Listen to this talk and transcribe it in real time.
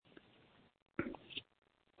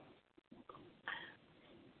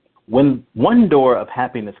When one door of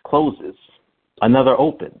happiness closes, another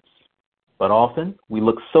opens. But often we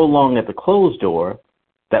look so long at the closed door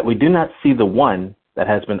that we do not see the one that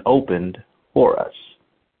has been opened for us.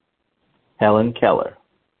 Helen Keller.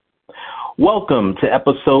 Welcome to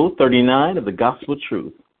episode 39 of The Gospel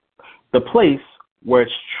Truth, the place where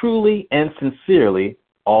it's truly and sincerely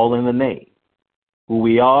all in the name, who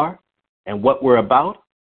we are and what we're about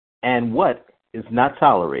and what is not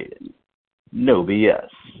tolerated. No BS.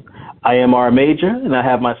 I am R. Major, and I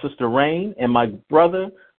have my sister Rain and my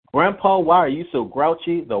brother, Grandpa, why are you so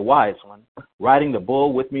grouchy, the wise one, riding the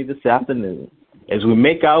bull with me this afternoon as we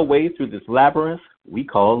make our way through this labyrinth we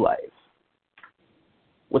call life.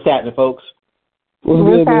 What's happening, folks?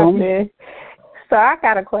 What's happening? So I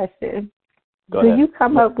got a question. Go Do ahead. you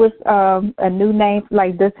come up with a new name?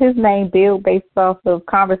 Like, does his name build based off of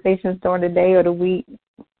conversations during the day or the week?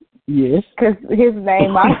 Yes. Because his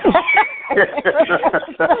name,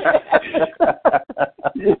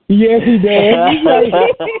 Yes, he does.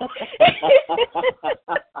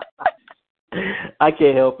 I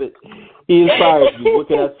can't help it. He inspires me. What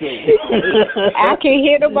can I say? I can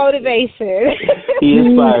hear the motivation. He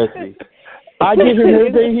inspires me. I give him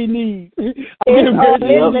everything he needs. It's all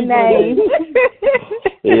in the name.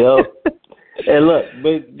 Yep. And look,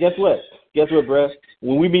 but guess what? Guess what, bruh?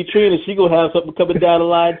 When we meet Trina, she gonna have something coming down the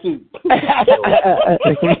line too.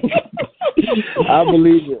 I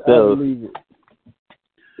believe it. So, I believe it.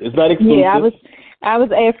 It's not exclusive. Yeah, I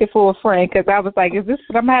was asking for a friend because I was like, is this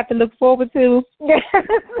what I'm gonna have to look forward to?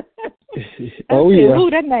 Oh yeah. Ooh,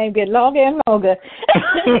 that name get longer and longer.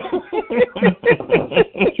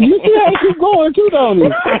 You see how he keep going too, don't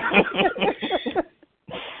you?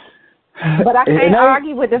 But I can't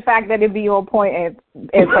argue with the fact that it be on point at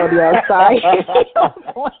Antonio. Sorry.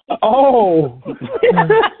 Oh.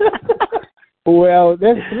 Well,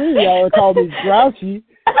 that's three. Y'all call me grouchy.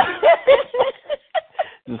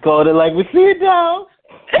 Just call it like we see it, dog.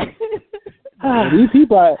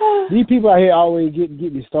 These people out here always get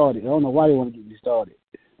me started. I don't know why they want to get me started.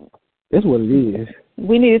 That's what it is.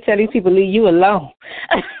 We need to tell these people leave you alone.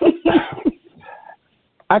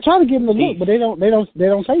 I try to give them the look, but they don't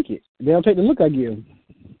take it. They don't take the look I give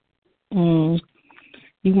them.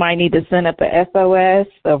 You might need to send up a SOS,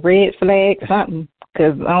 a red flag, something,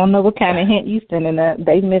 because I don't know what kind of hint you sending up.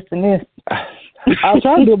 They missing this. I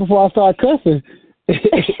try to do it before I start cussing.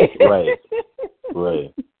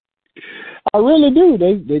 Right. I really do.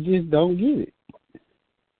 They just don't get it.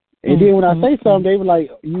 And then when I say something, they were like,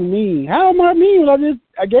 "You mean? How am I mean? When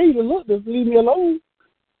I gave you the look. Just leave me alone."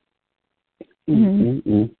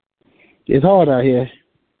 It's hard out here.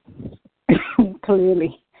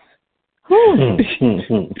 Clearly.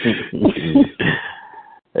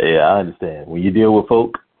 Yeah, I understand. When you deal with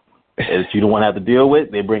folk that you don't want to have to deal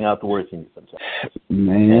with, they bring out the worst in you sometimes.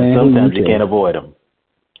 Man, and sometimes you can't avoid them.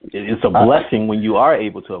 It's a blessing when you are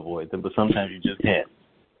able to avoid them, but sometimes you just can't.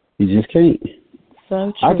 You just can't.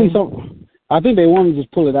 So true. I think they want to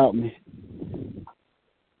just pull it out, man.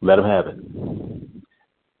 Let them have it.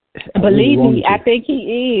 Believe me, I think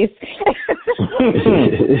he is.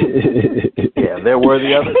 Yeah, they're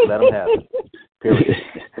worthy of it. Let them have it. Period.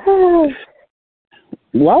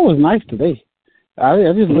 Well, I was nice today.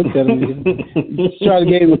 I just looked at him and tried to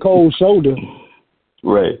give him a cold shoulder.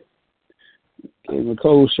 Right. Gave him a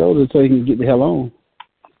cold shoulder so he can get the hell on.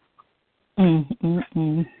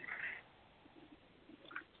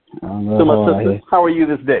 So, my sister, how are you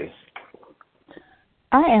this day?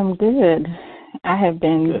 I am good. I have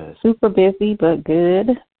been super busy, but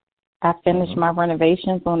good. I finished my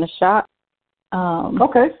renovations on the shop.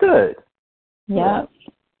 Okay, good. Yep.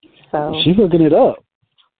 So she's hooking it up.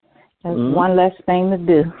 There's one less thing to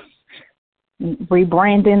do.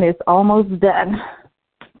 Rebranding is almost done.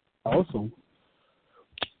 Awesome.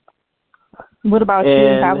 What about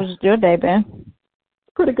you? How was your day, Ben?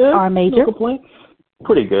 Pretty good. R. Major? No complaints.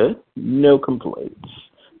 Pretty good. No complaints.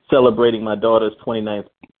 Celebrating my daughter's 29th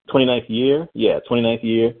year. Yeah, 29th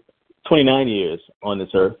year. 29 years on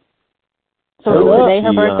this earth. So is today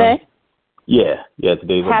her birthday? Yeah,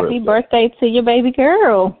 today's her birthday. Happy birthday to your baby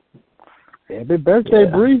girl. Happy birthday,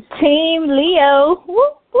 Bree. Team Leo.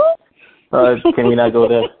 Whoop, whoop. Can we not go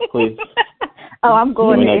there, please? Oh, I'm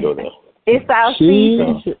going there. Can we not go there? It's our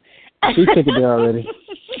season. She took it there already.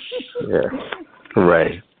 Yeah,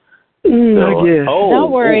 right.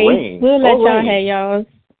 Don't worry. Rain. We'll let y'all Rain. have y'all.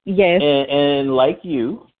 Yes. And like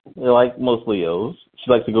you, like most Leos, she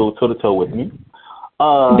likes to go toe-to-toe with me.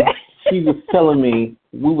 She was telling me,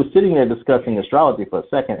 we were sitting there discussing astrology for a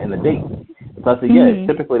second and the date. So I said,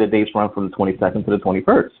 typically the dates run from the 22nd to the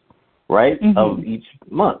 21st, right, of each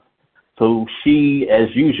month. So she,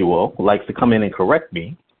 as usual, likes to come in and correct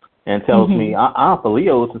me and tells me, for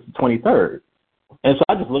Leos, it's the 23rd. And so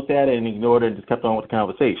I just looked at it and ignored it and just kept on with the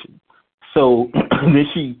conversation. So then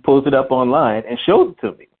she pulls it up online and shows it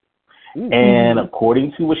to me. Mm-hmm. And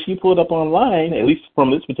according to what she pulled up online, at least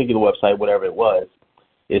from this particular website, whatever it was,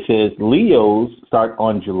 it says Leos start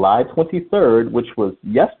on July 23rd, which was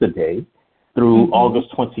yesterday, through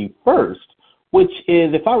August 21st, which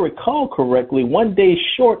is, if I recall correctly, 1 day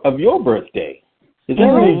short of your birthday. Is that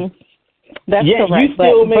right? That's correct.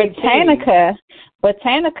 But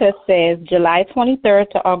Botanica says July 23rd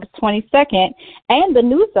to August 22nd, and the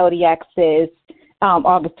new Zodiac says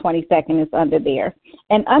August 22nd is under there.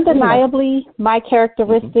 And undeniably, my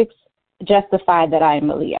characteristics justify that I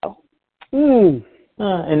am a Leo.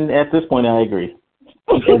 And at this point, I agree.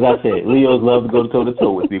 As I said, Leos love to go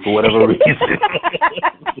toe-to-toe with me for whatever reason.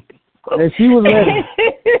 And she was ready.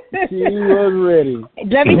 She was ready.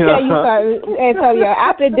 Let me tell you something, Antonio.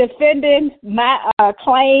 I've been defending my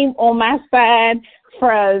claim on my side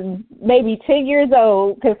from maybe 10 years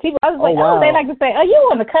old, because people, I was like, they like to say, you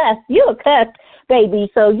on the cusp. You a cusp, baby.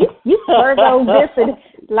 So you Virgo this and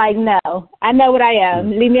like, no. I know what I am.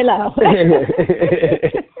 Leave me alone.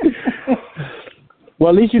 Well,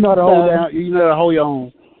 at least you know how to hold down. You know how to hold your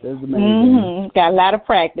own. That's the main thing. Got a lot of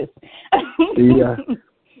practice. Yeah.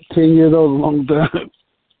 10 years old, a long time.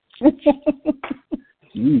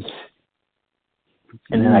 Jeez.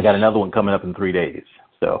 And then I got another one coming up in 3 days.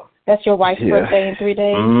 So that's your wife's birthday in 3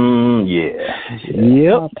 days?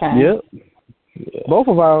 Yep. Okay. Yep. Yeah. Both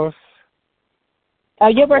of ours.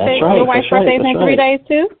 Your birthday, your wife's birthday is in 3 days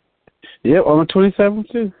too? Yep, on the 27th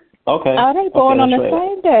too. Okay. Oh, they born on the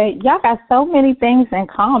same day. Y'all got so many things in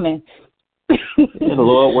common. The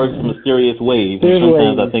Lord works in mysterious ways. And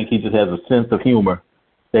sometimes I think he just has a sense of humor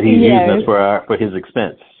that he's using us for his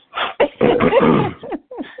expense.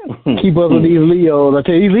 Keep us with these Leos. I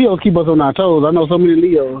tell you, these Leos keep us on our toes. I know so many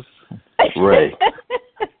Leos. Right.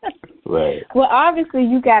 Right. Well, obviously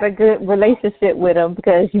you got a good relationship with them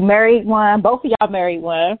because you married one. Both of y'all married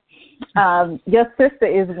one. Your sister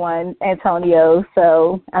is one, Antonio.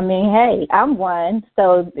 So, I mean, hey, I'm one.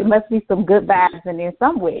 So it must be some good vibes in there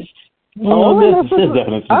some way. There's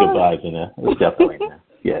definitely some good vibes in there. There's definitely in there.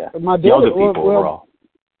 Yeah. My dad, y'all good people overall.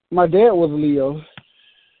 My dad was a Leo.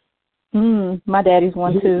 My daddy's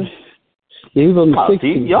one too. Yeah, he was on the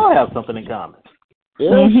 16th. Y'all have something in common.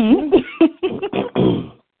 Yeah.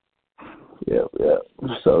 Yeah.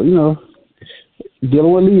 So,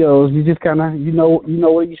 dealing with Leos, you just kind of, you know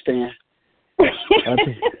where you stand.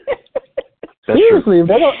 Seriously, if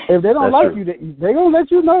they don't like you, they're gonna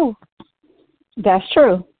let you know. That's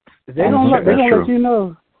true. If they don't they're gonna let you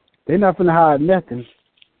know. They're not gonna hide nothing.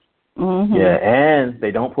 Yeah, and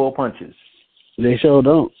they don't pull punches. They sure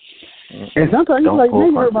don't. And sometimes you're like, man,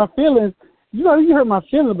 you hurt my feelings. You hurt my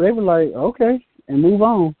feelings, but they were like, okay, and move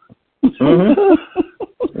on.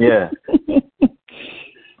 Yeah.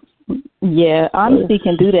 Yeah, honesty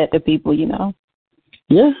can do that to people,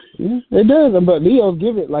 Yeah, it does. But Leos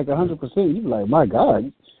give it like 100%. You're like, my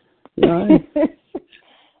God.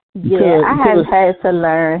 Yeah, I have had to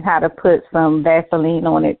learn how to put some Vaseline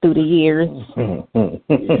on it through the years. You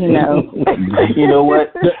know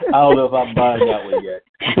what? I don't know if I'm buying that one yet.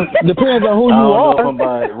 Depends on who you are. I don't know if I'm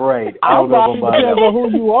buying right. I don't know if I'm buying that one. Depends on who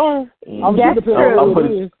you are. That's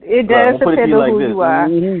true. It does depend on who you are.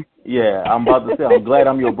 Yeah, I'm about to say, I'm glad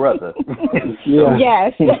I'm your brother.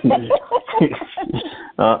 Yes. Yeah,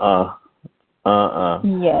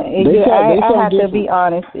 I have to be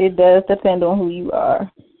honest. It does depend on who you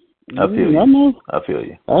are. I feel you. I feel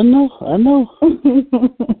you. I know. I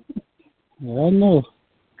know.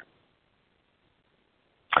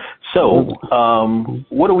 So,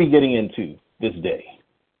 what are we getting into this day?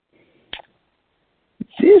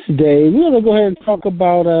 This day, we're going to go ahead and talk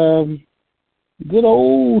about good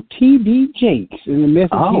old T.D. Jakes and the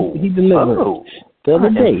message he delivered the other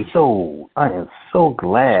day. I am so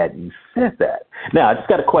glad you said that. Now, I just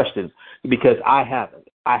got a question because I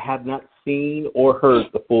have not seen or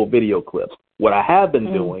heard the full video clip. What I have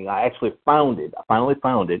been doing, I actually found it. I finally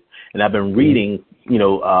found it, and I've been reading,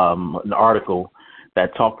 an article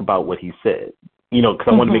that talked about what he said. Because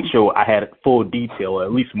I wanted to make sure I had full detail, or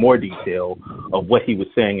at least more detail, of what he was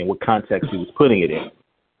saying and what context he was putting it in.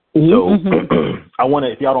 So I want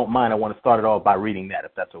to, if y'all don't mind, I want to start it off by reading that,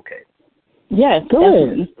 if that's okay. Yes, go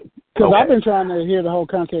ahead. Because I've been trying to hear the whole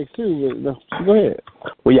context too. Go ahead.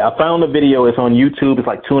 Well, yeah, I found the video. It's on YouTube. It's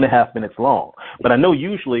like 2.5 minutes long. But I know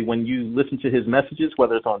usually when you listen to his messages,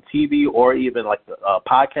 whether it's on TV or even like the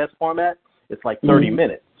podcast format, it's like 30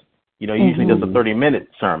 minutes. He usually does a 30-minute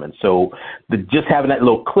sermon. So just having that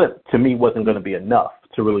little clip to me wasn't going to be enough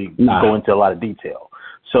to really go into a lot of detail.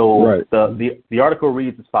 So the article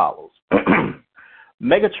reads as follows.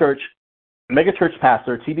 Megachurch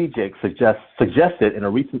pastor T.D. Jakes suggested in a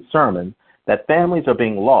recent sermon that families are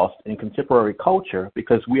being lost in contemporary culture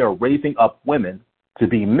because we are raising up women to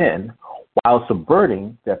be men while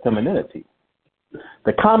subverting their femininity.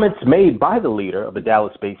 The comments made by the leader of the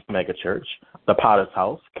Dallas-based megachurch, the Potter's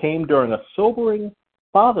House, came during a sobering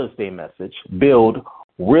Father's Day message, Build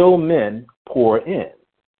Real Men Pour In.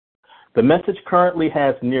 The message currently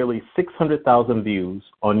has nearly 600,000 views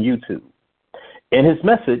on YouTube. In his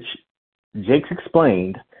message, Jakes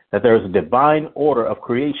explained that there is a divine order of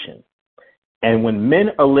creation, and when men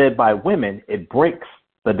are led by women, it breaks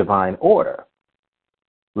the divine order.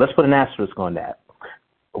 Let's put an asterisk on that.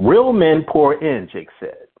 Real men pour in, Jakes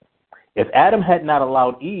said. If Adam had not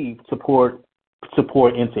allowed Eve to pour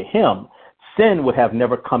into him, sin would have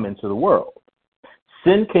never come into the world.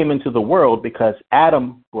 Sin came into the world because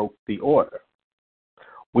Adam broke the order.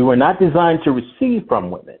 We were not designed to receive from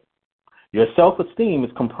women. Your self-esteem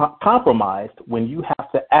is compromised when you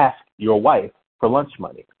have to ask your wife for lunch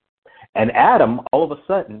money. And Adam, all of a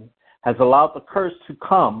sudden, has allowed the curse to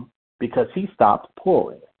come because he stopped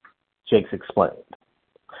pouring, Jakes explained.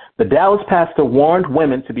 The Dallas pastor warned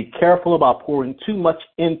women to be careful about pouring too much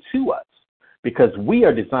into us because we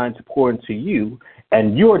are designed to pour into you,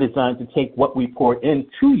 and you are designed to take what we pour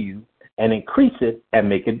into you and increase it and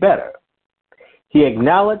make it better. He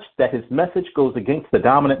acknowledged that his message goes against the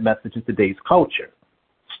dominant message in today's culture.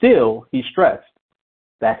 Still, he stressed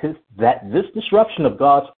that this disruption of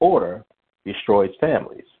God's order destroys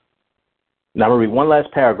families. Now, I'm going to read one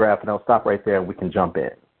last paragraph, and I'll stop right there, and we can jump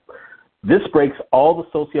in. This breaks all the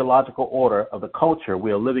sociological order of the culture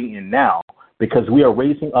we are living in now because we are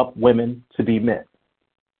raising up women to be men.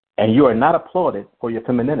 And you are not applauded for your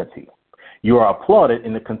femininity. You are applauded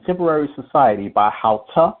in the contemporary society by how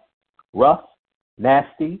tough, rough,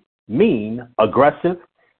 nasty, mean, aggressive,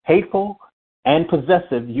 hateful, and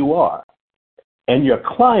possessive you are. And you're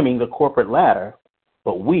climbing the corporate ladder,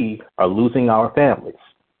 but we are losing our families,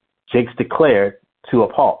 Jakes declared to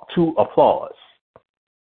applause.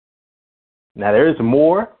 Now, there is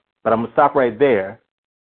more, but I'm going to stop right there,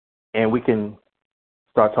 and we can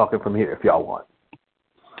start talking from here if y'all want.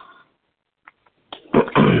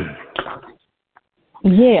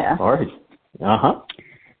 Yeah. All right. Uh-huh.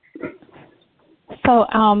 So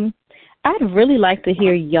I'd really like to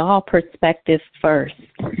hear y'all perspective first,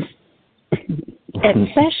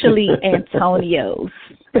 especially Antonio's.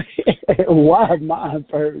 Why mine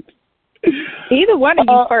first? Either one of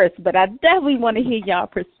you first, but I definitely want to hear y'all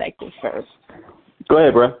perspective first. Go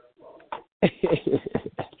ahead, bro.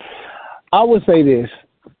 I would say this.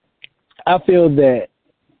 I feel that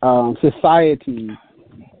society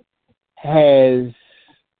has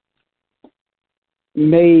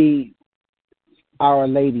made our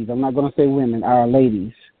ladies, I'm not going to say women, our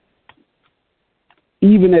ladies,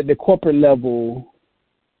 even at the corporate level,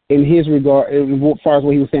 in his regard, as far as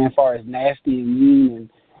what he was saying, as far as nasty and mean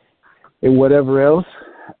and whatever else,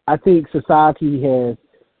 I think society has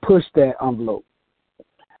pushed that envelope.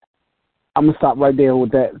 I'm gonna stop right there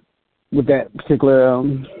with that particular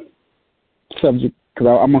subject because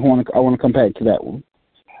I want to come back to that one.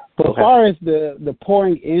 But As far as the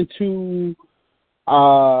pouring into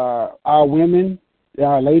our women,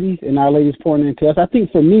 our ladies, and our ladies pouring into us, I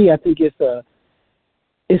think for me, it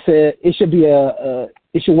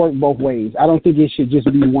should work both ways. I don't think it should just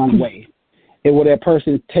be one way. And where that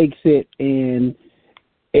person takes it and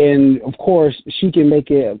of course she can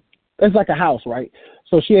make it. It's like a house, right?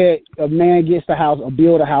 So a man gets the house or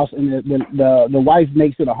build a house, and the wife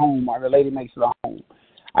makes it a home, or the lady makes it a home.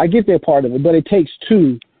 I get that part of it, but it takes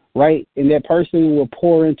two, right? And that person will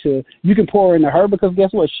pour into. You can pour into her because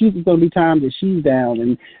guess what? She's going to be times that she's down,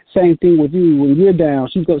 and same thing with you when you're down.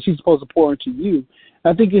 She's supposed to pour into you.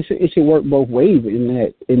 I think it should work both ways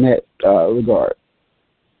in that regard.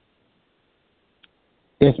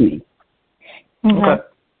 That's me. Mm-hmm. Okay.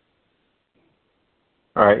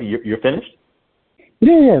 All right, you're finished?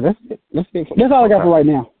 Yeah, that's it. That's all I got for right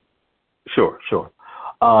now. Sure.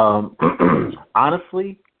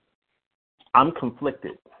 Honestly, I'm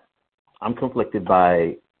conflicted. I'm conflicted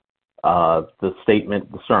by the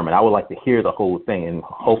statement, the sermon. I would like to hear the whole thing, and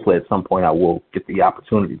hopefully at some point I will get the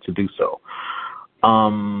opportunity to do so.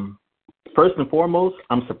 First and foremost,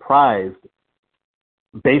 I'm surprised,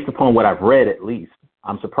 based upon what I've read at least,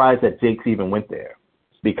 I'm surprised that Jakes even went there,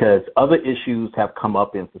 because other issues have come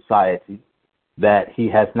up in society that he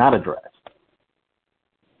has not addressed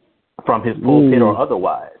from his pulpit or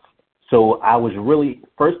otherwise. So I was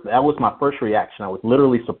that was my first reaction. I was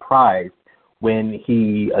literally surprised when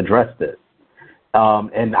he addressed this.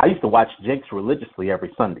 And I used to watch Jakes religiously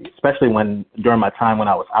every Sunday, especially during my time when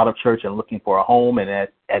I was out of church and looking for a home. And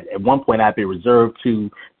at one point I'd be reserved to,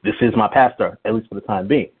 this is my pastor, at least for the time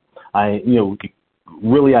being. I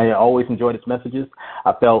always enjoyed his messages.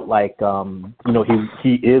 I felt like,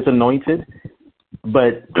 he is anointed,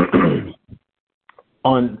 but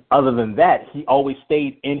other than that, he always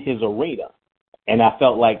stayed in his arena. And I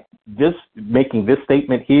felt like making this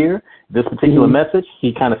statement here, this particular message,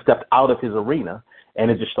 he kind of stepped out of his arena, and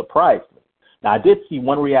it just surprised me. Now, I did see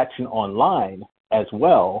one reaction online as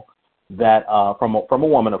well that from a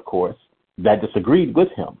woman, of course, that disagreed with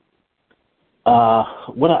him.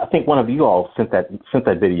 I think one of you all sent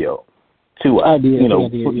that video to us. I did.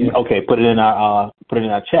 Yeah. Okay, put it in our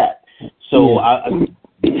chat. So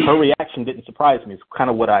her reaction didn't surprise me. It's kind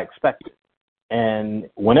of what I expected. And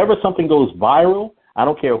whenever something goes viral, I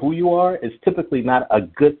don't care who you are, it's typically not a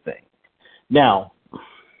good thing. Now,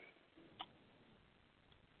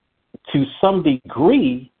 to some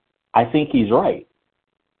degree, I think he's right.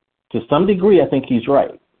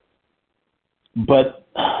 But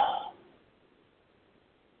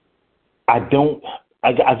I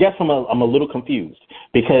guess I'm a little confused,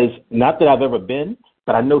 because not that I've ever been,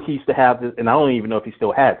 but I know he used to have this, and I don't even know if he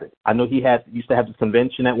still has it. I know he used to have this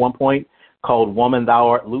convention at one point called Woman Thou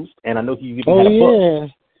Art Loosed, and I know he even had a book.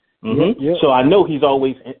 Mm-hmm. Yep. So I know he's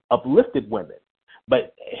always uplifted women.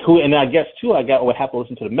 But and I guess too, would have to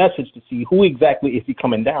listen to the message to see who exactly is he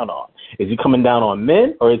coming down on. Is he coming down on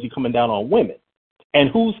men, or is he coming down on women? And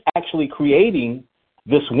who's actually creating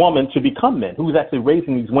this woman to become men? Who's actually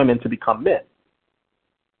raising these women to become men?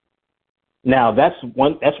 Now, that's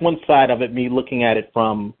one side of it, me looking at it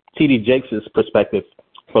from T.D. Jakes' perspective,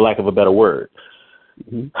 for lack of a better word.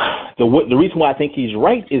 Mm-hmm. The reason why I think he's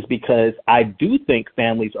right is because I do think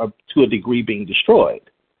families are, to a degree, being destroyed.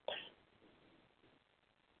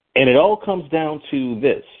 And it all comes down to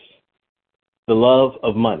this, the love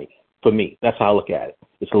of money. For me, that's how I look at it.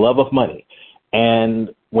 It's the love of money. And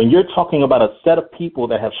when you're talking about a set of people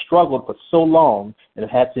that have struggled for so long and have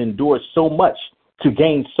had to endure so much to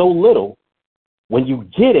gain so little, when you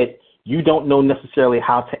get it, you don't know necessarily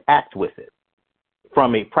how to act with it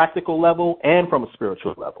from a practical level and from a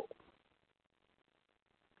spiritual level.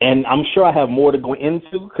 And I'm sure I have more to go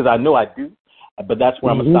into, because I know I do, but that's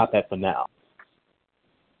where I'm going to stop at for now.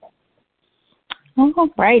 All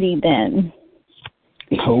righty then.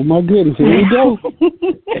 Oh, my goodness. Here we go.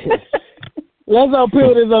 Let's all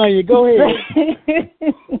peel this on you. Go ahead.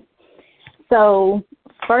 So,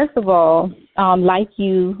 first of all, like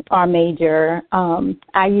you, our major,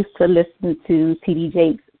 I used to listen to T.D.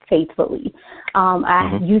 Jakes faithfully.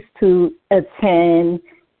 I used to attend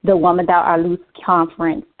the Woman Thou Art Loosed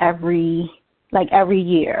conference every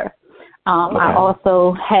year. I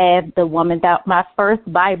also had my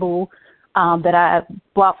first Bible that I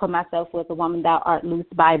bought for myself was the Woman Thou Art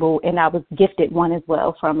Loosed Bible, and I was gifted one as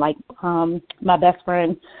well from my best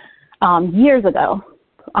friend years ago,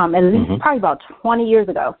 at least probably about 20 years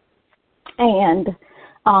ago. And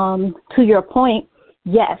to your point,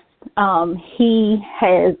 yes, he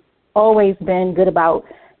has always been good about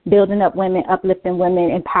building up women, uplifting women,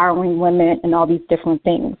 empowering women, and all these different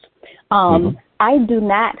things. I do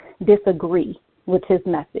not disagree with his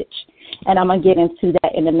message, and I'm going to get into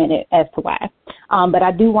that in a minute as to why. But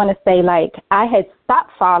I do want to say, I had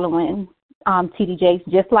stopped following T.D. Jakes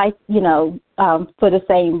just for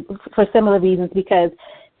similar reasons, because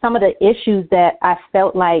some of the issues that I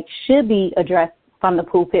felt like should be addressed from the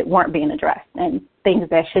pulpit weren't being addressed, and things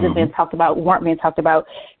that should have been talked about weren't being talked about.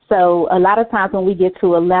 So a lot of times when we get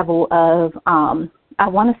to a level of, I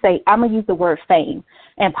want to say, I'm going to use the word fame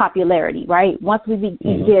and popularity, right? Once we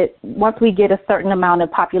get a certain amount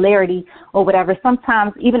of popularity or whatever,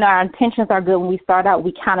 sometimes even our intentions are good when we start out,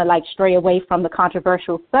 we kind of stray away from the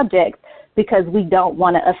controversial subjects because we don't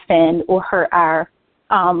want to offend or hurt our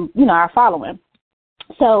following.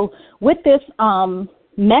 So with this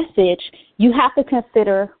message, you have to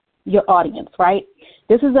consider your audience, right?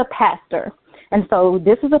 This is a pastor. And so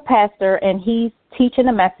this is a pastor, and he's teaching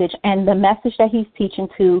a message, and the message that he's teaching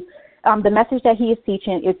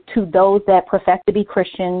is to those that profess to be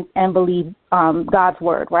Christians and believe God's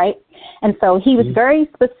word, right? And so he was very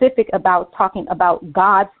specific about talking about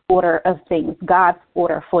God's order of things, God's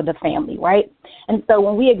order for the family, right? And so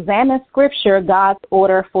when we examine Scripture, God's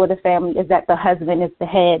order for the family is that the husband is the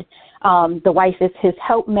head, the wife is his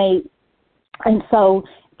helpmate. And so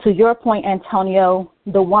to your point, Antonio,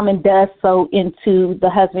 the woman does sow into the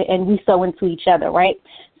husband, and we sow into each other, right?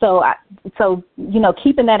 So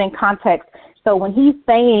keeping that in context. So when he's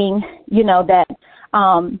saying, that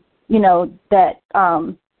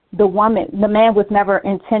the man was never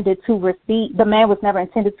intended to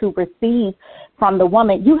receive from the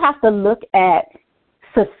woman. You have to look at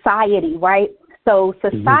society, right? So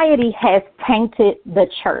society has tainted the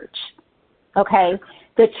church. Okay,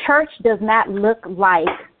 the church does not look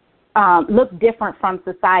different from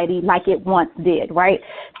society like it once did, right?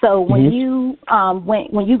 So when you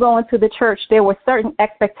when you go into the church, there were certain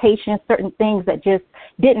expectations, certain things that just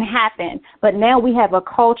didn't happen. But now we have a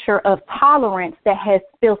culture of tolerance that has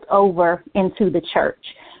spilled over into the church,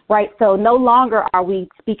 right? So no longer are we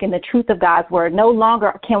speaking the truth of God's word. No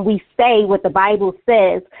longer can we say what the Bible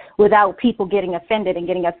says without people getting offended and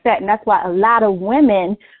getting upset. And that's why a lot of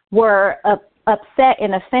women were upset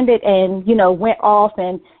and offended and, went off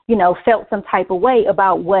and, felt some type of way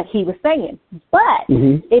about what he was saying. But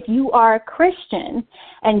if you are a Christian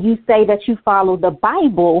and you say that you follow the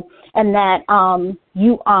Bible and that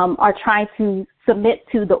you are trying to submit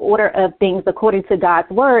to the order of things according to God's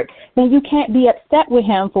word, then you can't be upset with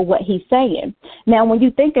him for what he's saying. Now, when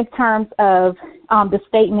you think in terms of the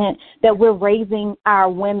statement that we're raising our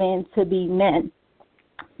women to be men,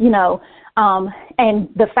 and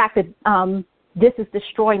the fact that this is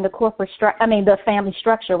destroying the the family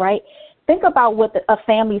structure, right? Think about what a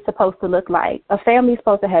family is supposed to look like. A family is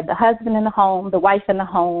supposed to have the husband in the home, the wife in the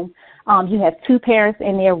home. You have two parents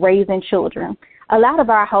in there raising children. A lot of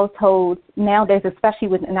our households nowadays, especially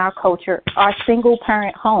within our culture, are single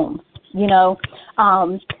parent homes.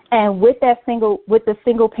 And with the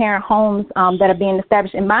single parent homes that are being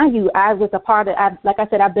established, and mind you, I've been a part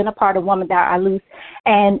of Woman Thou Art Loose,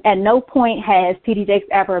 and at no point has TD Jakes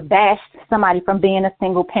ever bashed somebody from being a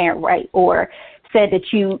single parent, right, or said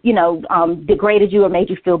that you degraded you or made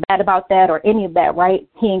you feel bad about that or any of that, right?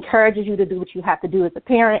 He encourages you to do what you have to do as a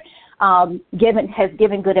parent, has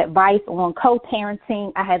given good advice on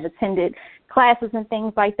co-parenting. I have attended classes and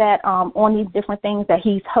things like that on these different things that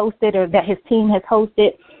he's hosted or that his team has hosted.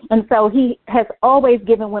 And so he has always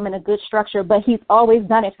given women a good structure, but he's always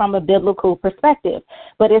done it from a biblical perspective.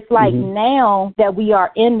 But it's like now that we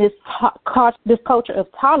are in this culture of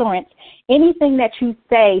tolerance, anything that you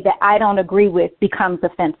say that I don't agree with becomes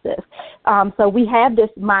offensive. So we have this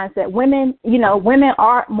mindset. Women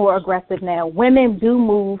are more aggressive now. Women do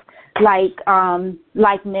move like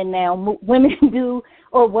men now. Women do,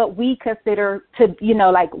 or what we consider to,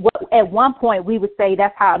 what at one point we would say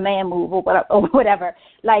that's how a man moves or whatever.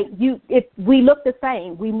 Like we look the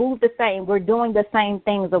same, we move the same, we're doing the same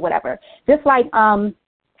things or whatever. Just like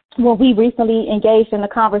when we recently engaged in a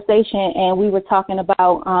conversation and we were talking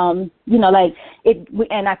about, and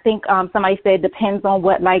I think somebody said depends on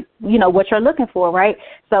what you're looking for, right?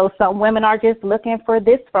 So some women are just looking for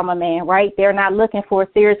this from a man, right? They're not looking for a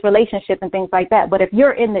serious relationship and things like that. But if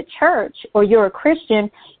you're in the church or you're a Christian,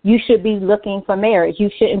 you should be looking for marriage. You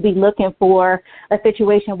shouldn't be looking for a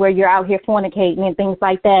situation where you're out here fornicating and things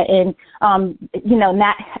like that and,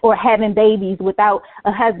 not, or having babies without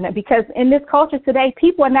a husband. Because in this culture today,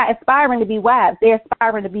 people are not aspiring to be wives. They're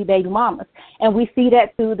aspiring to be baby mamas. And we see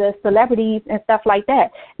that through the celebrities and stuff like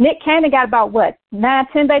that. Nick Cannon got about,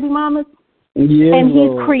 9-10 baby mamas? Yeah, and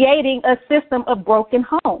he's creating a system of broken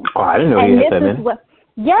homes. Oh, I didn't know he had that many.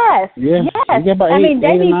 Yes. I mean,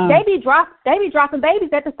 they be dropping babies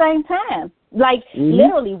at the same time. Like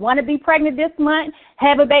literally, want to be pregnant this month,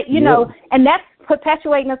 have a baby, and that's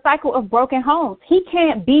perpetuating a cycle of broken homes. He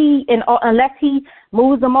can't be unless he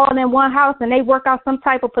moves them all in one house and they work out some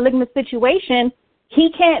type of polygamous situation.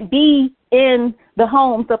 He can't be in the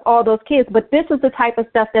homes of all those kids. But this is the type of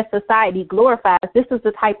stuff that society glorifies. This is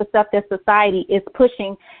the type of stuff that society is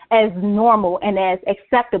pushing as normal and as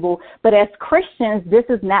acceptable. But as Christians, this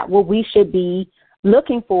is not what we should be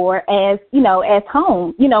looking for as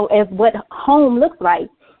home, as what home looks like.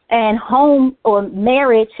 And home or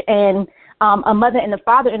marriage and a mother and a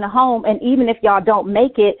father in the home, and even if y'all don't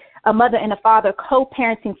make it, a mother and a father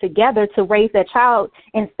co-parenting together to raise that child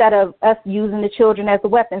instead of us using the children as a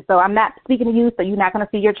weapon. So I'm not speaking to you, so you're not going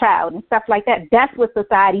to see your child and stuff like that. That's what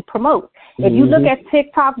society promotes. If you look at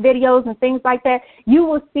TikTok videos and things like that, you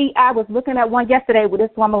will see, I was looking at one yesterday where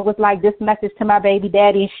this woman was like, this message to my baby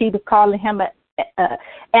daddy, and she was calling him a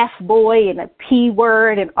F-boy and a P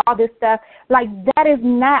word and all this stuff. Like, that is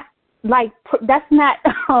not, that's not,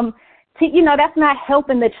 that's not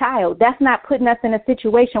helping the child. That's not putting us in a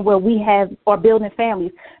situation where we are building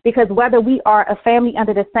families. Because whether we are a family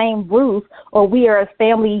under the same roof or we are a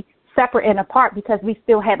family separate and apart because we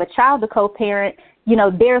still have a child to co-parent,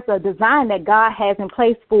 there's a design that God has in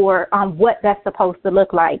place for what that's supposed to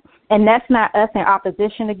look like. And that's not us in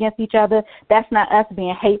opposition against each other. That's not us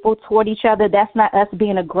being hateful toward each other. That's not us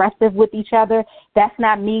being aggressive with each other. That's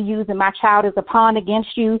not me using my child as a pawn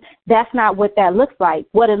against you. That's not what that looks like.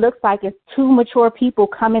 What it looks like is two mature people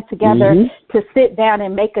coming together to sit down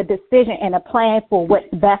and make a decision and a plan for what's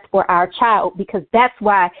best for our child, because that's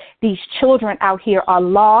why these children out here are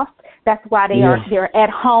lost. That's why they're at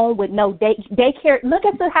home with no daycare. Look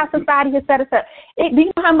at how society has set us up. Do you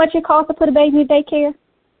know how much it costs to put a baby in daycare?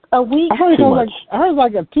 A week? I heard it was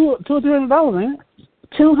like a $200 or $300, man.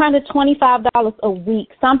 $225 a week.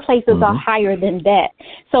 Some places are higher than that.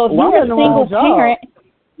 So if you're a single parent,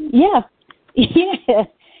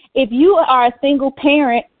 if you are a single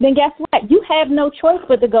parent, then guess what? You have no choice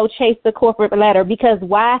but to go chase the corporate ladder, because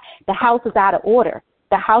why? The house is out of order.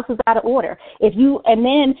 The house is out of order. And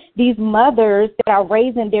then these mothers that are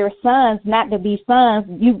raising their sons not to be sons,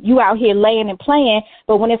 you out here laying and playing,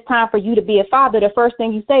 but when it's time for you to be a father, the first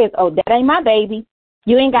thing you say is, oh, that ain't my baby.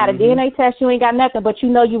 You ain't got a DNA test, you ain't got nothing, but you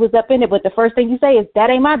know you was up in it, but the first thing you say is, that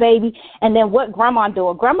ain't my baby. And then what grandma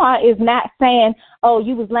doing? Grandma is not saying, oh,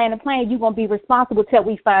 you was laying and playing, you going to be responsible till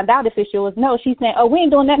we find out if it's yours. No, she's saying, oh, we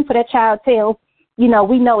ain't doing nothing for that child till we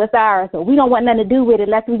know it's ours, or we don't want nothing to do with it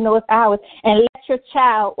unless we know it's ours. And let your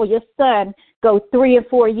child or your son go 3 or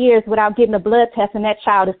 4 years without getting a blood test, and that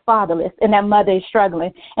child is fatherless, and that mother is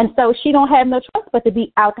struggling. And so she don't have no choice but to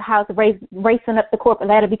be out the house racing up the corporate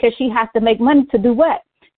ladder, because she has to make money to do what?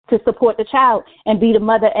 To support the child and be the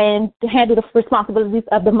mother and to handle the responsibilities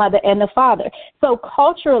of the mother and the father. So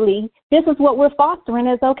culturally, this is what we're fostering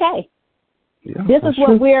as okay. Yeah, this is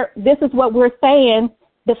what we're saying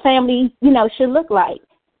the family, should look like.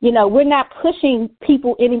 We're not pushing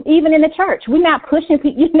people even in the church. We're not pushing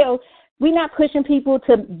people, we're not pushing people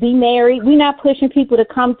to be married. We're not pushing people to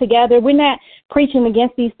come together. We're not preaching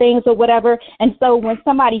against these things or whatever. And so when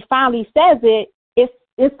somebody finally says it,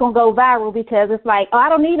 it's going to go viral, because it's like, oh, I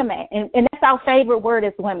don't need a man. And that's our favorite word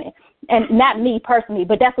as women. And not me personally,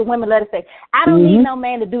 but that's what women let us say. I don't need no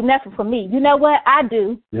man to do nothing for me. You know what? I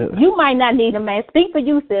do. Yeah. You might not need a man. Speak for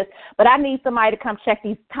you, sis. But I need somebody to come check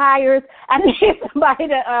these tires. I need somebody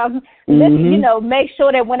to, make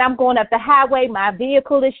sure that when I'm going up the highway, my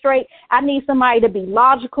vehicle is straight. I need somebody to be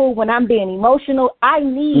logical when I'm being emotional. I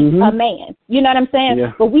need a man. You know what I'm saying?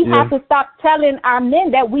 Yeah. But we have to stop telling our men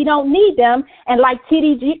that we don't need them. And like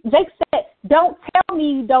T.D. Jake said, don't tell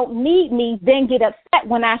me you don't need me, then get upset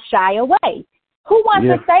when I shy away. Who wants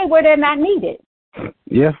to say where they're not needed?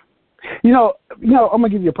 Yeah. I'm gonna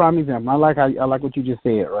give you a prime example. I like what you just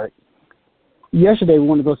said, right? Yesterday we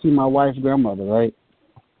wanted to go see my wife's grandmother, right?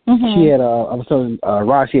 She had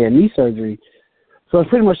she had knee surgery, so it's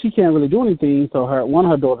pretty much she can't really do anything. So one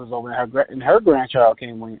of her daughters over there, and her grandchild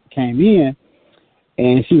came in,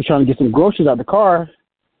 and she was trying to get some groceries out the car.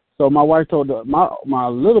 So my wife told my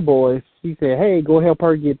little boy, she said, hey, go help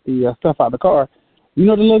her get the stuff out of the car. You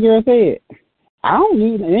know what the little girl said? I don't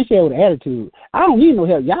need, and she had with an attitude, I don't need no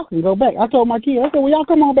help. Y'all can go back. I told my kid, I said, well, y'all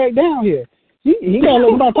come on back down here. He got to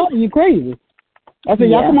let me talk to you crazy. I said,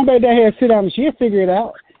 y'all come on back down here and sit down and she'll figure it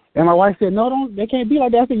out. And my wife said, no, they can't be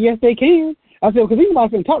like that. I said, yes, they can. I said, because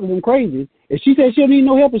anybody's going to talk to them crazy. If she said she don't need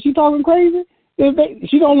no help and she talking crazy,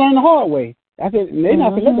 she going to learn the hard way. I said, they're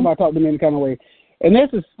not going to let somebody talk to them any kind of way. And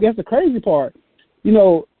that's the crazy part. We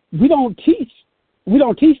don't teach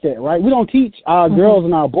that, right? We don't teach our girls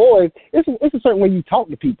and our boys. It's a certain way you talk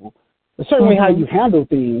to people, a certain way how you handle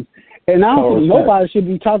things. And I don't think nobody should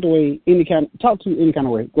be talked to any kind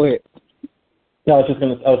of way. Go ahead. Yeah, I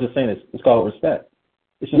was just saying it's called respect.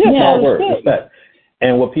 It's just a small word, respect.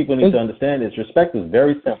 And what people need to understand is respect is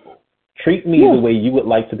very simple. Treat me the way you would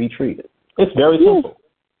like to be treated. It's very simple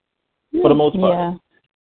for the most part. Yeah.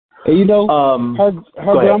 And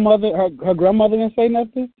her grandmother didn't say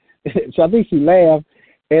nothing. So I think she laughed,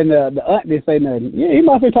 and the aunt didn't say nothing. Yeah, he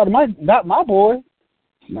must have talked to not my boy.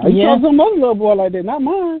 No, he talked to some other little boy like that, not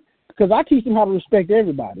mine, because I teach him how to respect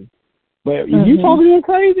everybody. But if you talking to him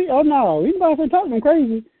crazy, oh no, he must have talked to him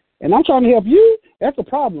crazy. And I'm trying to help you. That's a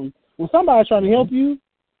problem. When somebody's trying to help you,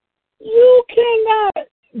 you cannot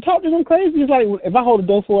talk to them crazy. It's like if I hold the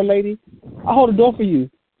door for a lady, I hold the door for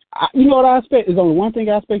you. You know what I expect? There's only one thing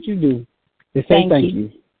I expect you to do. Is say thank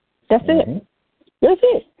you. That's it. That's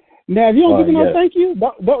it. Now, if you don't give me no thank you,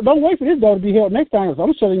 don't wait for this door to be held next time. So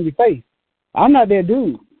I'm shutting in your face. I'm not that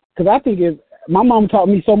dude. Because I think my mom taught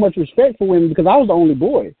me so much respect for women because I was the only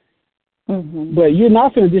boy. But you're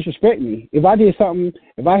not going to disrespect me. If I did something,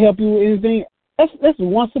 if I help you with anything, that's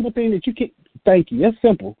one simple thing that you can thank you. That's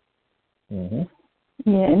simple.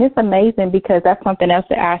 Yeah, and it's amazing because that's something else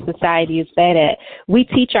that our society is bad at. We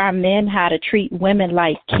teach our men how to treat women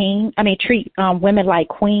like women like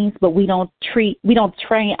queens, but we don't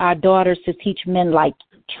train our daughters to treat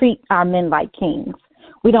our men like kings.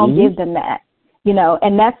 We don't give them that,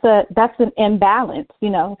 and that's an imbalance,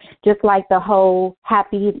 just like the whole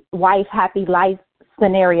happy wife, happy life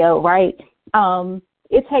scenario, right?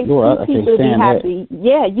 It takes two people to be happy.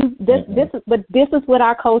 That. This is what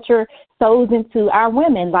our culture sows into our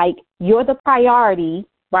women. Like, you're the priority,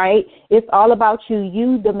 right? It's all about you.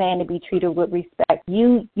 You demand to be treated with respect.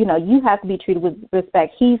 You have to be treated with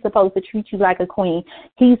respect. He's supposed to treat you like a queen.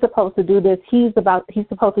 He's supposed to do this. He's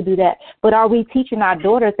supposed to do that. But are we teaching our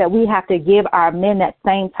daughters that we have to give our men that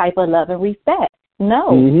same type of love and respect?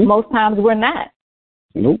 No, most times we're not.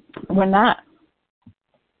 Nope, we're not.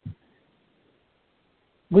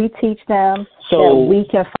 We teach them that we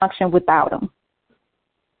can function without them.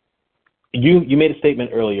 You made a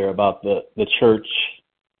statement earlier about the church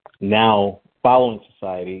now following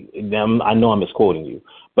society. I know I'm misquoting you,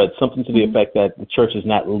 but something to the effect that the church is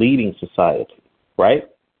not leading society, right?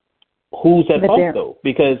 Who's at fault, though?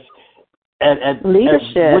 Because at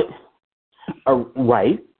leadership.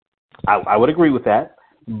 Right. I would agree with that.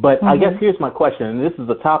 But I guess here's my question, and this is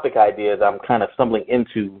a topic idea that I'm kind of stumbling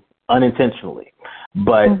into unintentionally.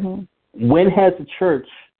 But when has the church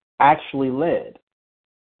actually led?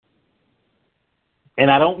 And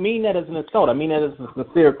I don't mean that as an insult. I mean that as a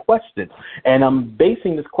sincere question. And I'm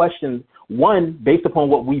basing this question, one, based upon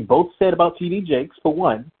what we both said about T.D. Jakes, for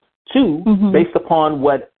one. Two, based upon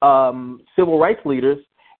what civil rights leaders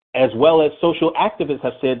as well as social activists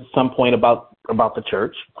have said at some point about the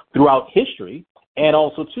church throughout history. And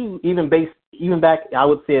also, too, even back, I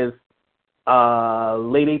would say, as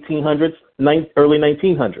late 1800s, early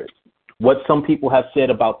 1900s, what some people have said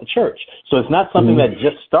about the church. So it's not something that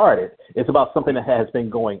just started. It's about something that has been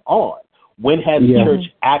going on. When has the church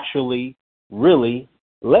actually really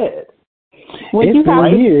led? It's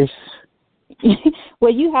been years.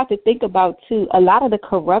 Well, you have to think about, too, a lot of the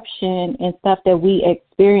corruption and stuff that we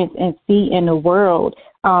experience and see in the world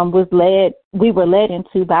we were led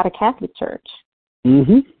into by the Catholic Church.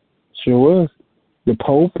 Sure was. The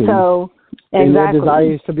Pope and their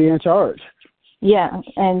desires to be in charge. Yeah,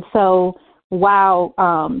 and so while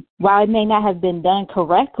it may not have been done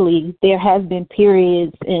correctly, there has been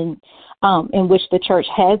periods in which the church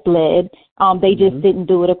has led. They just didn't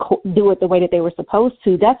do it the way that they were supposed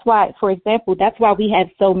to. That's why, for example, we have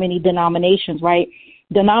so many denominations, right?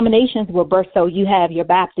 Denominations were birthed, so you have your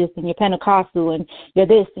Baptist and your Pentecostal and your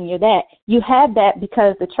this and your that. You had that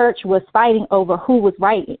because the church was fighting over who was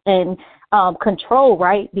right and control,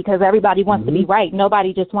 right? Because everybody wants to be right.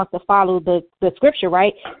 Nobody just wants to follow the scripture,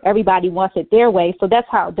 right? Everybody wants it their way. So that's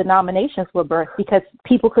how denominations were birthed, because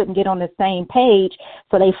people couldn't get on the same page.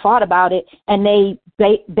 So they fought about it, and they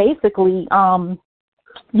basically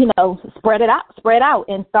spread out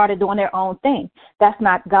and started doing their own thing. That's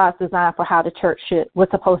not God's design for how the church was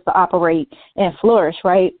supposed to operate and flourish,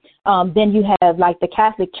 right? Then you have like the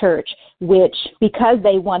Catholic Church, which, because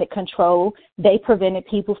they wanted control, they prevented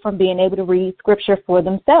people from being able to read scripture for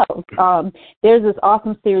themselves. There's this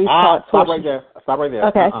awesome series called Stop right there.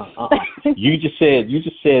 Okay. You just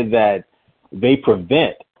said that they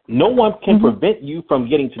prevent. No one can prevent you from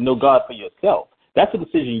getting to know God for yourself. That's a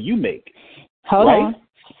decision you make. Hold on.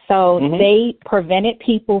 So they prevented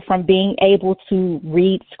people from being able to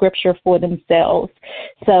read scripture for themselves.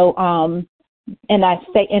 So, and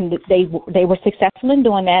they were successful in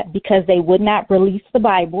doing that because they would not release the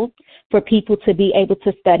Bible for people to be able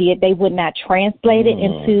to study it. They would not translate it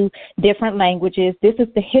into different languages. This is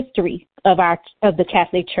the history of the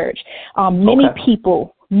Catholic Church.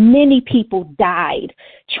 Many people died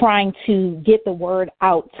trying to get the word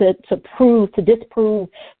out to disprove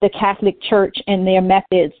the Catholic Church and their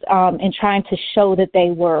methods, and trying to show that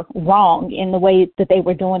they were wrong in the way that they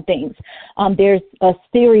were doing things. There's a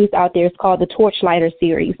series out there. It's called the Torchlighter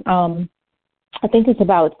series. I think it's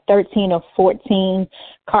about 13 or 14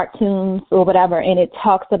 cartoons or whatever, and it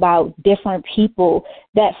talks about different people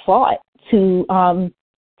that fought to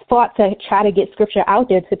try to get scripture out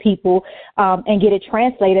there to people, and get it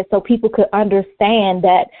translated so people could understand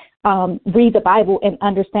that, read the Bible and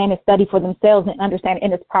understand and study for themselves and understand it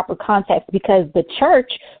in its proper context, because the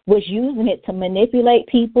church was using it to manipulate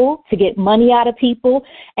people, to get money out of people,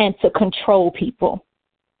 and to control people.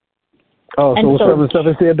 Oh, so what's some of the stuff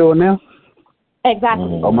they're doing now?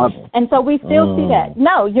 Exactly. And so we still see that.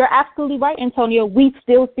 No, you're absolutely right, Antonio. We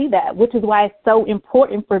still see that, which is why it's so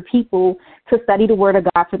important for people to study the Word of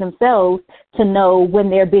God for themselves, to know when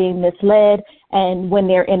they're being misled and when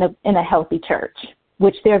they're in a healthy church.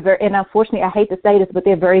 which and unfortunately, I hate to say this, but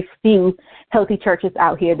there are very few healthy churches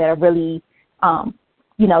out here that are really,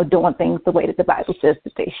 doing things the way that the Bible says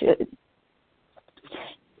that they should.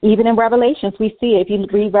 Even in Revelations, we see it. If you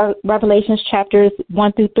read Revelations chapters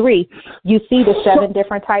 1 through 3, you see the 7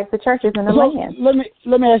 different types of churches in the land. Let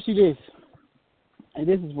me ask you this, and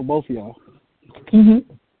this is for both of y'all. Mm-hmm.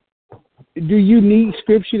 Do you need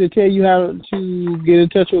scripture to tell you how to get in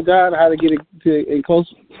touch with God, how to get in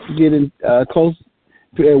close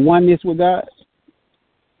oneness with God?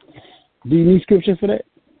 Do you need scripture for that?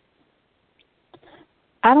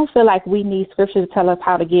 I don't feel like we need scripture to tell us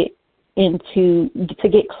how to get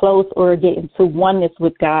close or get into oneness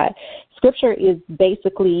with God. Scripture is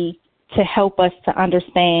basically to help us to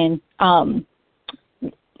understand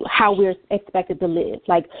how we're expected to live,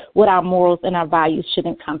 like what our morals and our values should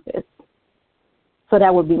encompass. So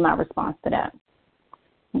that would be my response to that.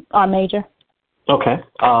 Our Major? Okay.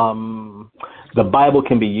 The Bible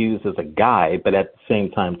can be used as a guide, but at the same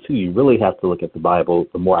time, too, you really have to look at the Bible,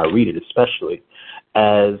 the more I read it especially,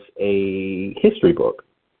 as a history book.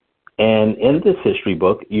 And in this history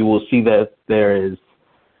book, you will see that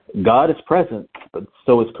God is present, but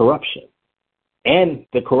so is corruption. And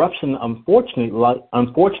the corruption,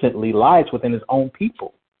 unfortunately, lies within his own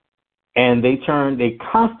people. And they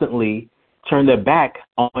constantly turn their back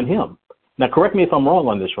on him. Now, correct me if I'm wrong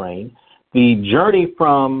on this, Rain. The journey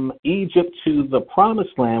from Egypt to the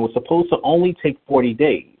Promised Land was supposed to only take 40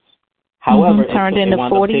 days. However, it turned into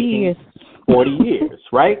 40 years. 40 years,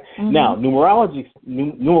 right? Mm-hmm. Now,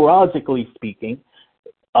 numerologically speaking,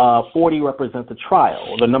 40 represents a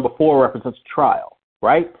trial. The number 4 represents a trial,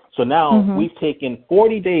 right? So now we've taken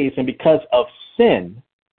 40 days, and because of sin,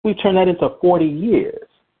 we've turned that into 40 years.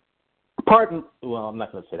 I'm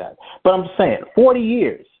not going to say that, but I'm just saying 40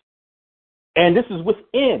 years. And this is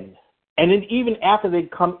within. And then even after they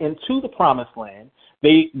come into the Promised Land,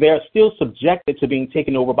 they're still subjected to being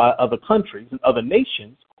taken over by other countries and other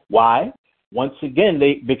nations. Why? Once again,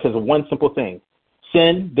 because of one simple thing: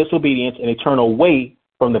 sin, disobedience, and they turn away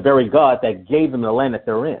from the very God that gave them the land that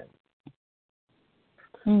they're in.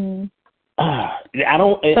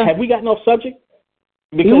 Have we gotten off subject?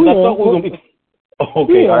 Because I thought we were going to be.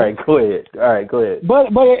 Okay, all right, go ahead. But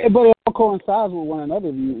it all coincides with one another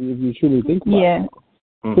if you truly think about it.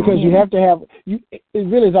 Because you have to have it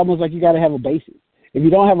really is almost like you got to have a basis. If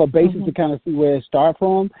you don't have a basis to kind of see where it starts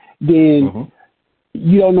from, then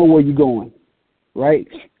you don't know where you're going, right?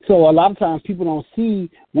 So a lot of times people don't see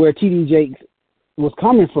where T.D. Jakes was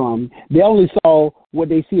coming from. They only saw what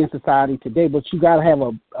they see in society today, but you got to have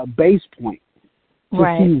a base point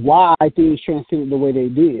to see why things transcended the way they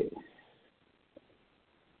did.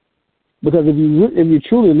 Because if you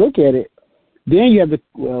truly look at it, then you have I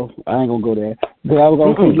ain't gonna go there. But I was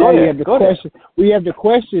gonna say now you have the question. We have the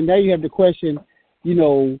question. Now you have the question.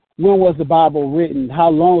 When was the Bible written? How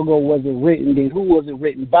long ago was it written? Then who was it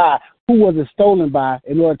written by? Who was it stolen by?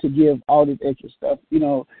 In order to give all this extra stuff,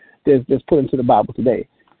 that's put into the Bible today.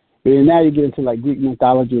 And now you get into like Greek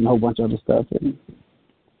mythology and a whole bunch of other stuff, and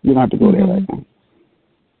you don't have to go there right now.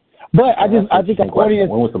 But I think our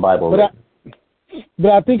audience. When was the Bible written?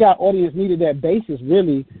 But I think our audience needed that basis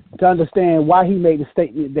really to understand why he made the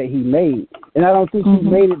statement that he made. And I don't think he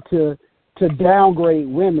made it to downgrade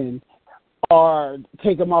women or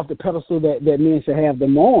take them off the pedestal that men should have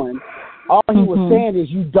them on. All he was saying is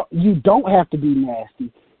you don't have to be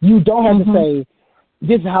nasty. You don't have to say,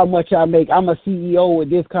 this is how much I make. I'm a CEO of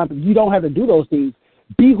this company. You don't have to do those things.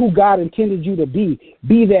 Be who God intended you to be.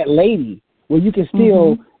 Be that lady where you can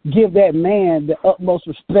still give that man the utmost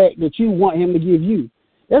respect that you want him to give you.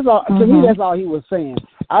 That's all. To me, that's all he was saying.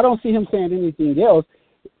 I don't see him saying anything else.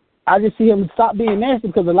 I just see him stop being nasty,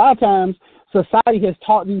 because a lot of times society has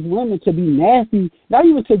taught these women to be nasty, not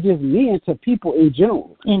even to just men, to people in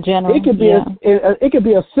general. It could be it could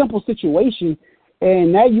be a simple situation,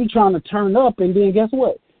 and now you're trying to turn up, and then guess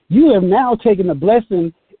what? You have now taken the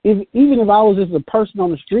blessing. Even if I was just a person on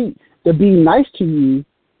the street to be nice to you,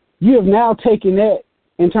 you have now taken that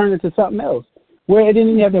and turned it to something else, where it didn't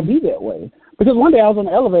even have to be that way. Because one day I was on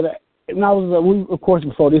the elevator, and I was, of course,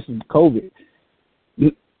 before this is COVID.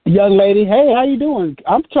 Young lady, hey, how you doing?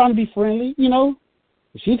 I'm trying to be friendly,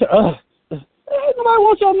 She said, hey, nobody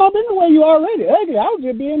wants your number anyway. You already. Hey, I was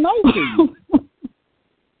just being nice to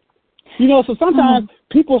you. So sometimes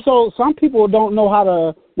some people don't know how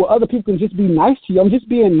to, other people can just be nice to you. I'm just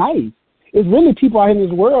being nice. It's really people out in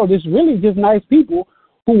this world. It's really just nice people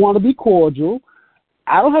who want to be cordial.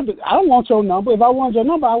 I don't want your number. If I wanted your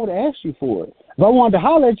number, I would have asked you for it. If I wanted to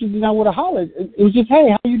holler at you, then I would have hollered. It was just, hey,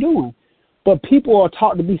 how you doing? But people are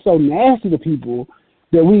taught to be so nasty to people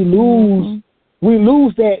that we lose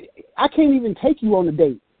that. I can't even take you on a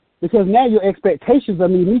date because now your expectations of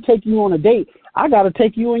me taking you on a date, I got to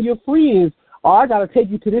take you and your friends, or I got to take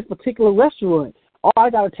you to this particular restaurant, or I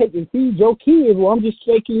got to take and feed your kids, or I'm just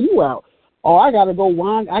taking you out, or I got to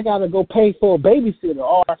go pay for a babysitter,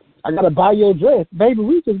 or I got to buy your dress. Baby,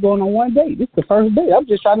 we just going on one date. This is the first date. I'm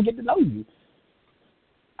just trying to get to know you.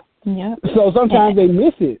 Yeah. So sometimes they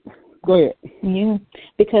miss it. Go ahead. Yeah,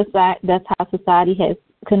 because that's how society has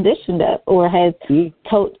conditioned us, or has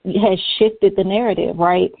shifted the narrative,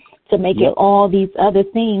 right, to make it all these other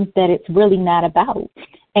things that it's really not about.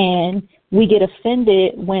 And we get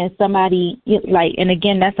offended when somebody and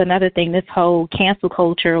again, that's another thing. This whole cancel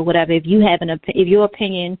culture or whatever. If your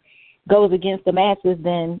opinion goes against the masses,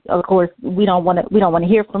 then of course we don't want to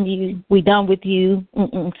hear from you. We done with you.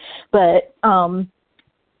 But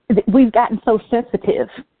we've gotten so sensitive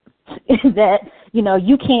that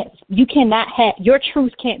you cannot have your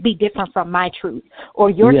truth can't be different from my truth, or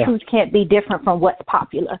your truth can't be different from what's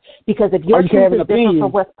popular, because if your truth is different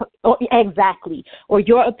from what's exactly, or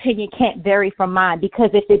your opinion can't vary from mine, because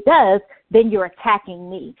if it does, then you're attacking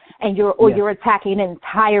me, and you're attacking an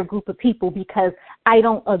entire group of people because I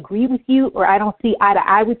don't agree with you, or I don't see eye to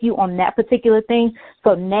eye with you on that particular thing.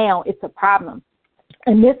 So now it's a problem.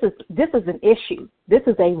 And this is an issue. This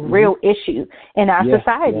is a real issue in our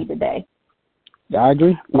society today. I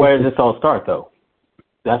agree. Where does this all start, though?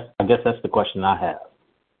 I guess that's the question I have.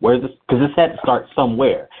 Where is this? Because this had to start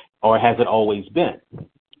somewhere, or has it always been?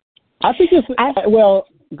 I think it's well.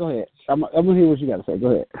 Go ahead. I'm gonna hear what you got to say. Go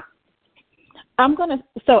ahead. I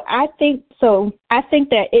think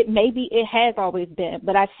that it has always been,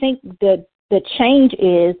 but I think the change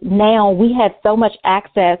is now we have so much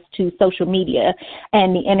access to social media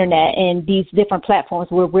and the internet and these different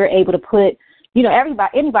platforms where we're able to put,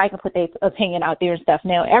 anybody can put their opinion out there and stuff.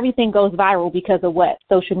 Now everything goes viral because of what?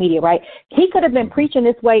 Social media, right? He could have been preaching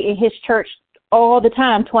this way in his church all the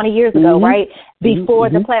time 20 years ago, right? Before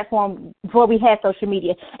the platform, before we had social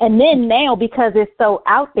media. And then now, because it's so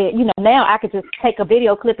out there, now I could just take a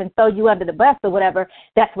video clip and throw you under the bus or whatever.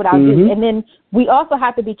 That's what I'll do. And then we also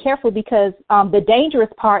have to be careful because the dangerous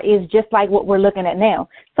part is just like what we're looking at now.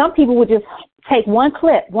 Some people would just take one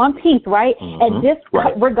clip, one piece, right, and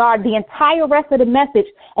disregard the entire rest of the message,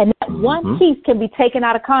 and that one piece can be taken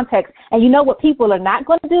out of context. And you know what people are not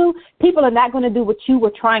going to do? People are not going to do what you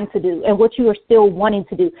were trying to do and what you are still wanting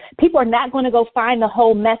to do. People are not going to go find the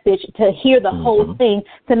whole message to hear the whole thing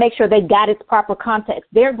to make sure they got its proper context.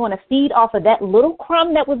 They're going to feed off of that little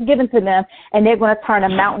crumb that was given to them, and they're going to turn a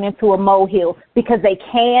mountain into a molehill because they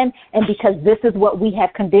can, and because this is what we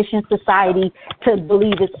have conditioned society to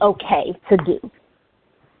believe is okay to do.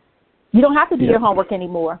 You don't have to do your homework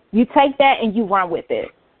anymore. You take that and you run with it.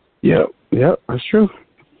 Yep, that's true.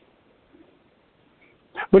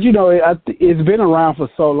 But it's been around for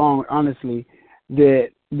so long, honestly, that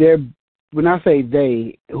when I say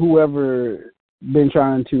they, whoever been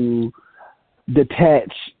trying to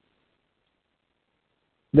detach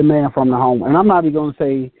the man from the home, and I'm not even going to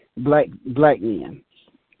say black men,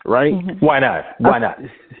 right? Why not?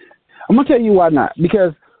 I'm going to tell you why not.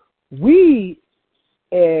 Because we,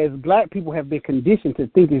 as black people, have been conditioned to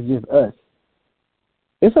think it's just us.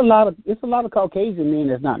 It's a lot of Caucasian men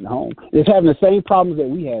that's not in the home. That's having the same problems that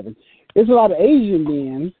we having. It's a lot of Asian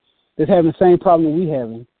men that's having the same problem that we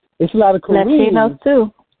having. It's a lot of Koreans Latinos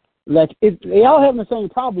too. They all having the same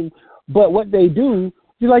problem, but what they do,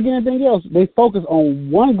 just like anything else, they focus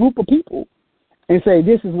on one group of people and say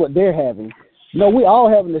this is what they're having. No, we all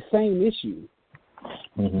having the same issue.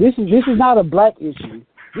 This is not a black issue.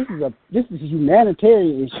 This is a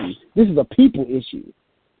humanitarian issue. This is a people issue.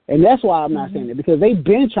 And that's why I'm not saying it, because they've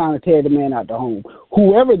been trying to tear the man out the home,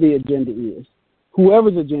 whoever's agenda it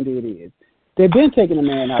is. They've been taking the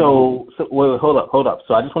man out the home. So wait, hold up.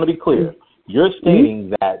 So I just want to be clear. You're stating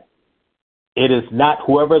that it is not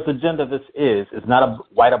whoever's agenda this is not a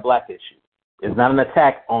white or black issue. It's not an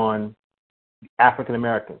attack on African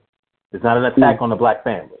Americans. It's not an attack on the black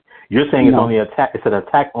family. You're saying it's an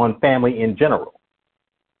attack on family in general.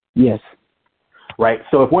 Yes. Right.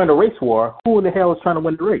 So if we're in a race war, who in the hell is trying to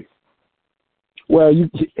win the race? Well, you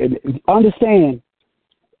understand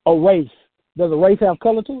a race. Does a race have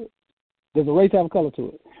color to it? Hold on.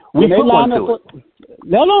 When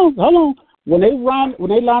they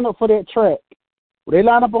line up for that track, when they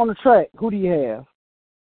line up on the track, who do you have?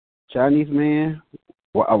 Chinese man,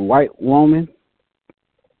 a white woman,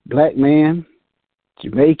 black man,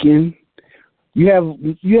 Jamaican. You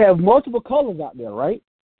have multiple colors out there, right?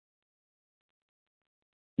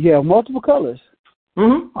 You have multiple colors.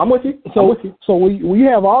 I'm with you. So when you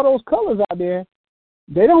have all those colors out there,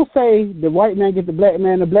 they don't say the white man gets the black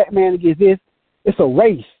man gets this. It's a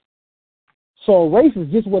race. So a race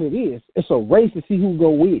is just what it is. It's a race to see who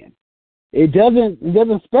go win. It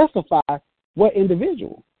doesn't specify what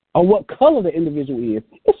individual or what color the individual is.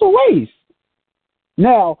 It's a race.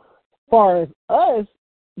 Now, as far as us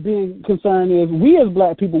being concerned is, we as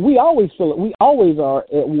black people, we always feel it. We always are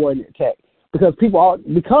at war and attack because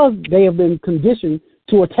because they have been conditioned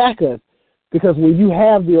to attack us. Because when you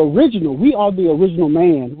have the original, we are the original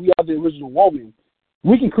man. We are the original woman.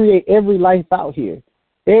 We can create every life out here.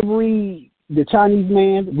 The Chinese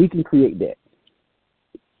man, we can create that.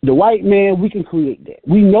 The white man, we can create that.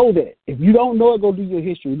 We know that. If you don't know it, go do your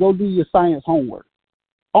history. Go do your science homework.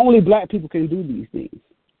 Only black people can do these things.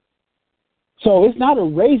 So it's not a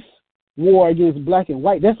race war against black and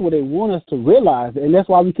white. That's what they want us to realize. And that's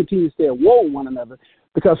why we continue to stay at war with one another.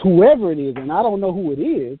 Because whoever it is, and I don't know who it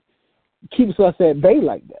is, keeps us at bay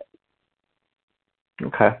like that.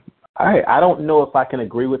 Okay. All right. I don't know if I can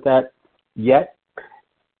agree with that yet.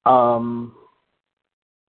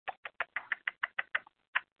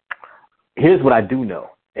 Here's what I do know,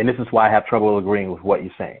 and this is why I have trouble agreeing with what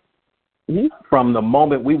you're saying. Mm-hmm. From the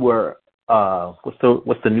moment we were, what's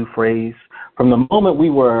the new phrase? From the moment we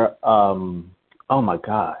were, from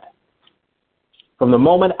the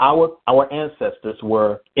moment our ancestors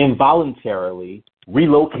were involuntarily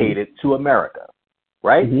relocated to America,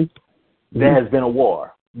 right? Mm-hmm. There has been a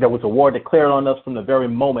war. There was a war declared on us from the very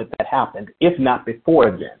moment that happened, if not before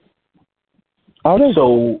then. Okay.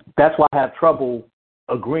 So that's why I have trouble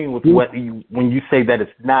agreeing with when you say that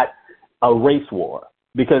it's not a race war.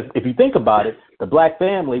 Because if you think about it, the black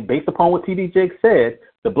family, based upon what T.D. Jakes said,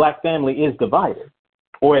 the black family is divided,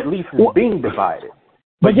 or at least is being divided.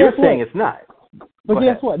 But you're saying it's not. But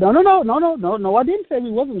guess what? No, I didn't say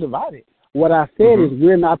we wasn't divided. What I said is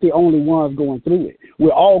we're not the only ones going through it.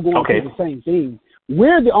 We're all going through the same thing.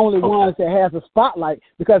 We're the only ones that has a spotlight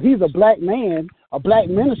because he's a black man, a black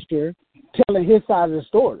minister, telling his side of the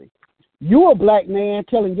story. You're a black man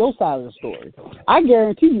telling your side of the story. I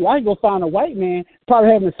guarantee you, I can go find a white man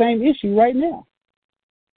probably having the same issue right now.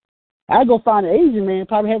 I go find an Asian man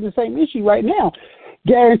probably having the same issue right now.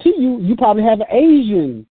 Guarantee you probably have an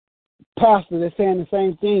Asian pastor that's saying the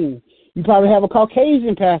same thing. You probably have a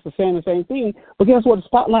Caucasian pastor saying the same thing. But guess what? The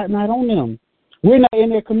spotlight not on them. We're not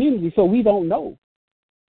in their community, so we don't know.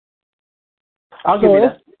 I'll give you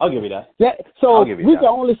that. We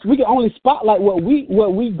can only spotlight what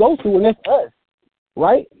we go through, and that's us,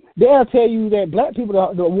 right? They'll tell you that black people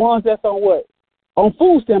are the ones that's on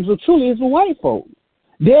food stamps, so truly it's the white folk.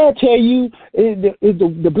 They'll tell you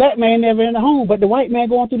the black man never in the home, but the white man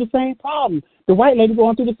going through the same problem. The white lady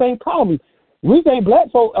going through the same problem. We think black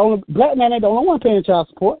man ain't the only one paying child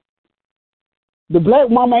support. The black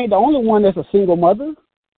mama ain't the only one that's a single mother.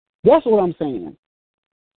 That's what I'm saying.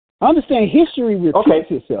 I understand history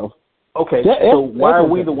repeats itself. Okay, so why are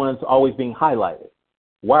we the ones always being highlighted?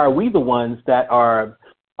 Why are we the ones that are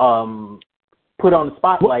put on the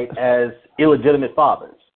spotlight as illegitimate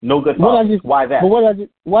fathers? No good fathers. Why that?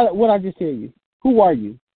 But what I just tell you? Who are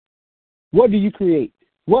you? What do you create?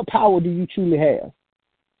 What power do you truly have?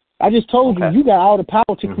 I just told you got all the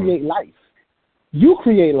power to create life. You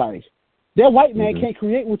create life. That white man can't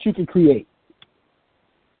create what you can create.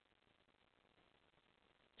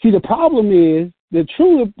 See, the problem is the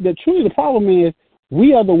problem is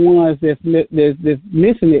we are the ones that's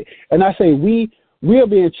missing it. And I say we're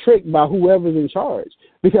being tricked by whoever's in charge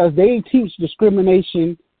because they teach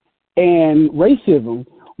discrimination and racism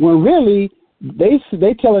when really they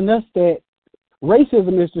telling us that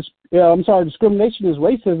discrimination is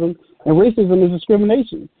racism and racism is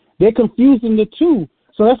discrimination. They're confusing the two.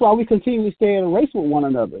 So that's why we continually stay in a race with one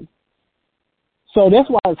another. So that's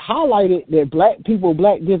why it's highlighted that black people,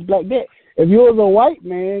 black this, black that. If you're a white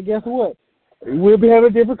man, guess what? We'll be having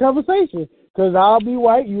a different conversation because I'll be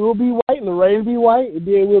white, you'll be white, Lorraine will be white, and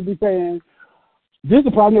then we'll be saying, this is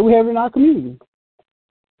the problem that we have in our community.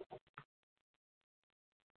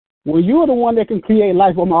 When you're the one that can create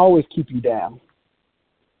life, I'm going to always keep you down.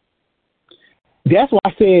 That's why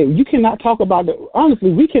I said we cannot talk about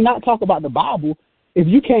the Bible if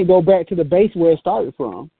you can't go back to the base where it started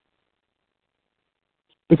from.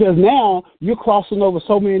 Because now you're crossing over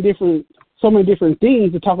so many different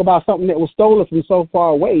things to talk about something that was stolen from so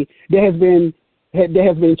far away that has been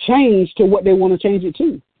changed to what they want to change it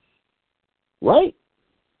to. Right?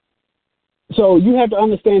 So you have to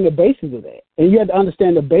understand the basis of that. And you have to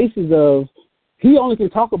understand the basis of he only can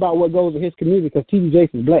talk about what goes in his community because T.D.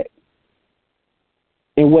 Jakes is black.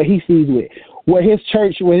 And what he sees with, what his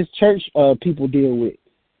church people deal with,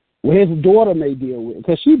 what his daughter may deal with,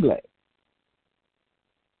 because she's black.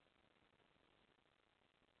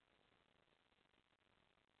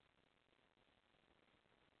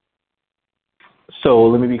 So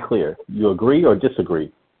let me be clear. You agree or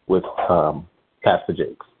disagree with Pastor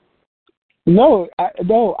Jakes? No.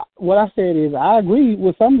 What I said is I agree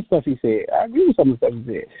with some of the stuff he said.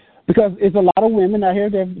 Because it's a lot of women out here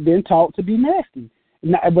that have been taught to be nasty.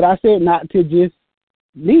 But I said not to just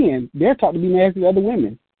men. They're taught to be nasty to other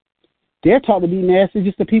women. They're taught to be nasty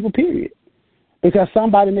just to people, period. Because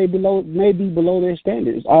somebody may be below their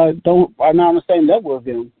standards or are not on the same level as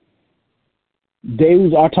them. They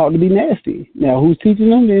are taught to be nasty. Now, who's teaching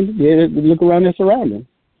them? Then they look around their surroundings.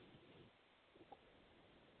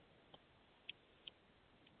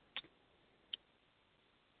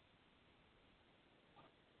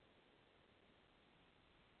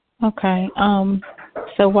 Okay.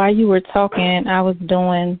 So while you were talking, I was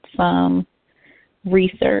doing some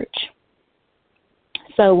research.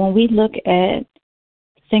 So when we look at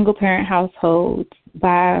single parent households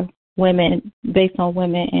by women, based on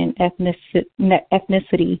women and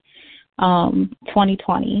ethnicity,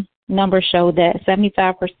 2020 numbers show that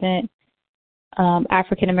 75%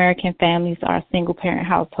 African American families are single parent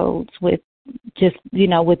households with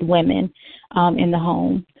with women in the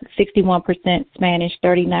home. 61% Spanish,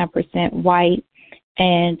 39% white,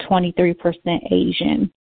 and 23%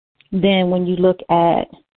 Asian. Then when you look at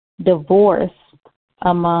divorce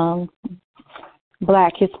among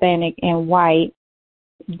Black, Hispanic, and white,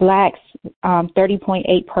 Blacks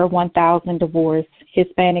 30.8 per 1,000 divorce,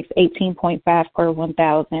 Hispanics 18.5 per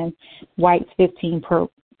 1,000, whites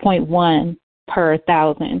 15.1 per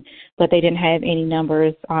 1,000, but they didn't have any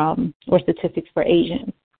numbers or statistics for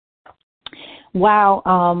Asians. While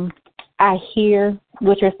I hear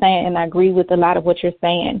what you're saying and I agree with a lot of what you're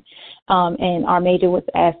saying, and our major was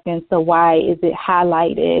asking, so why is it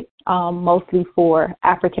highlighted mostly for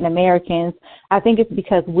African Americans? I think it's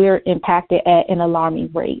because we're impacted at an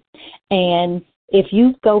alarming rate. And if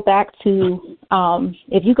you go back to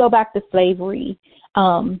slavery,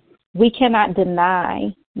 we cannot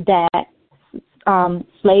deny that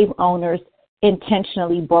slave owners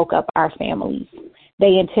intentionally broke up our families.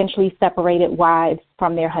 They intentionally separated wives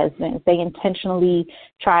from their husbands. They intentionally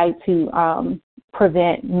tried to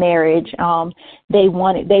prevent marriage. They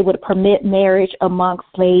would permit marriage amongst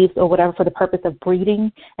slaves or whatever for the purpose of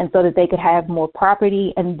breeding, and so that they could have more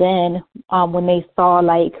property. And then when they saw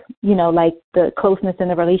like the closeness in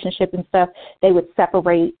the relationship and stuff, they would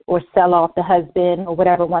separate or sell off the husband or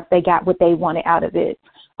whatever once they got what they wanted out of it.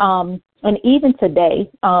 And even today,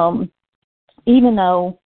 even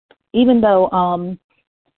though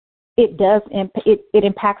it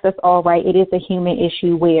impacts us all, right? It is a human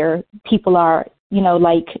issue where people are,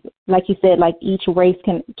 like you said, like each race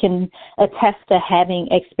can attest to having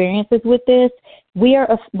experiences with this. We are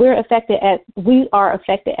affected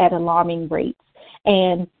at alarming rates,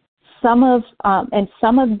 and some of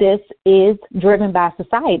this is driven by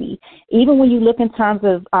society. Even when you look in terms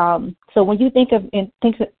of, so when you think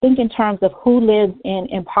in terms of who lives in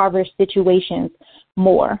impoverished situations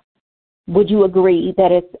more, would you agree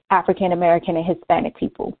that it's African American and Hispanic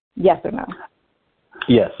people? Yes or no?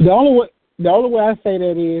 Yes. The only way I say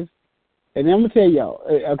that is, and I'm gonna tell y'all.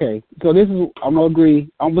 Okay, so I'm gonna agree.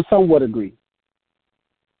 I'm gonna somewhat agree,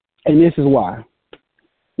 and this is why.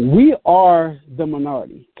 We are the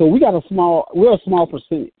minority, so we're a small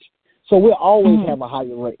percentage. So we'll always have a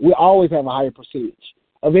higher rate. We always have a higher percentage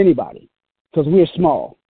of anybody because we're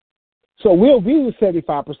small. So we'll be with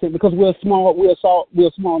 75% because we're small. We're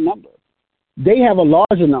a small number. They have a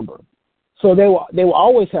larger number, so they will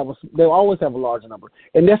always have a larger number,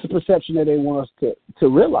 and that's the perception that they want us to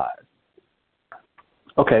realize.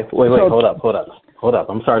 Okay, wait, hold up.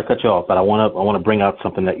 I'm sorry to cut you off, but I want to bring out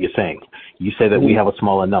something that you're saying. You say that we have a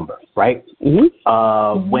smaller number, right?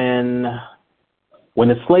 Mm-hmm. When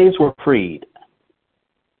the slaves were freed,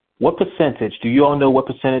 what percentage? Do you all know what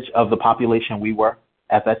percentage of the population we were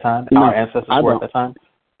at that time? No, our ancestors were at that time?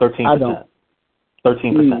 13%.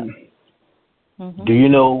 13%. Mm-hmm. Do you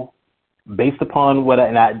know, based upon what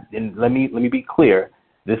and let me be clear,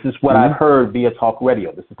 this is what I've heard via talk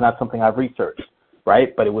radio. This is not something I've researched,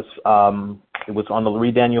 right? But it was on the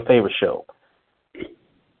Reed Daniel Favor show.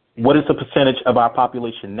 What is the percentage of our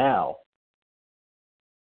population now,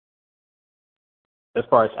 as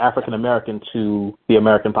far as African American to the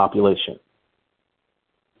American population?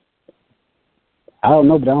 I don't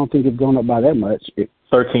know, but I don't think it's going up by that much.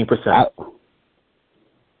 13%.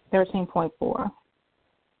 13.4.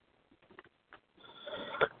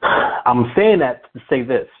 I'm saying that to say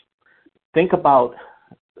this. Think about,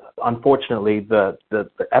 unfortunately, the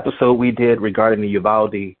episode we did regarding the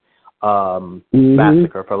Uvalde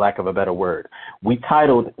massacre, for lack of a better word. We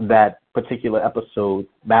titled that particular episode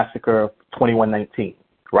Massacre 2119,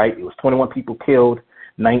 right? It was 21 people killed,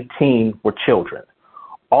 19 were children.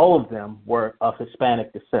 all of them were of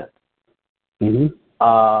Hispanic descent. In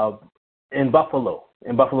Buffalo,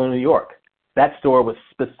 New York, that store was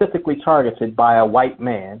specifically targeted by a white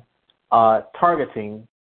man targeting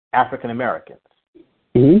African Americans.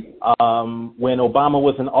 When Obama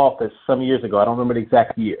was in office some years ago, I don't remember the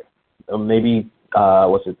exact year, maybe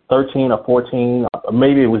was it 13 or 14?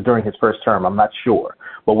 Maybe it was during his first term. I'm not sure.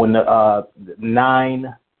 But when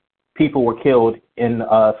 9 people were killed in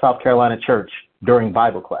South Carolina church during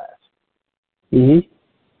Bible class,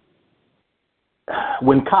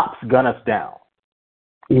 when cops gun us down,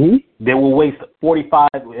 they will waste 45,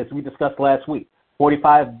 as we discussed last week,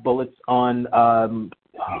 45 bullets on,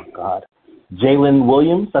 Jalen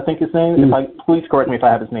Williams, I think his name. Please correct me if I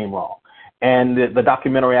have his name wrong. And the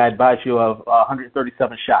documentary I advise you of,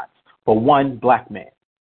 137 shots for one black man.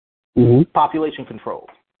 Population control.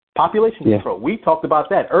 Control. We talked about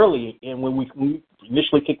that early when we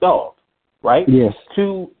initially kicked off, right? Yes.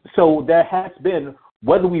 So there has been,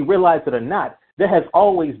 whether we realize it or not, there has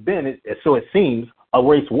always been, so it seems, a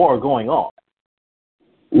race war going on.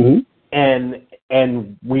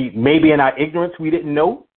 And we, maybe in our ignorance, we didn't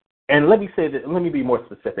know. And let me say that, let me be more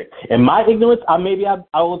specific. In my ignorance, I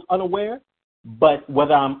was unaware, but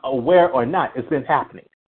whether I'm aware or not, it's been happening.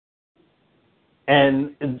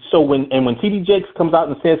 And so when T.D. Jakes comes out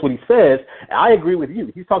and says what he says, I agree with you.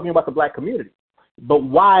 He's talking about the black community. But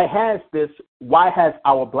why have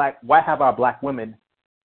our black women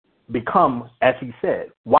become, as he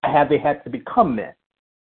said, why have they had to become men?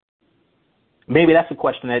 Maybe that's a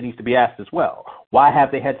question that needs to be asked as well. Why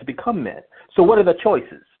have they had to become men? So what are the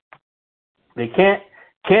choices? They can't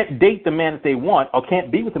date the man that they want, or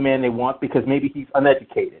can't be with the man they want because maybe he's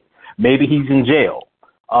uneducated. Maybe he's in jail.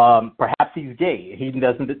 Perhaps he's gay. He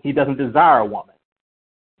doesn't desire a woman.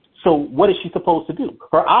 So what is she supposed to do?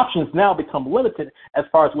 Her options now become limited as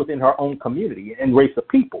far as within her own community and race of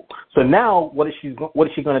people. So now what is she going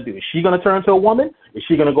to do? Is she going to turn to a woman? Is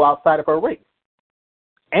she going to go outside of her race?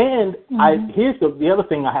 And here's the other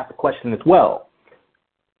thing I have to question as well.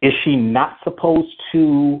 Is she not supposed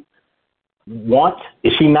to have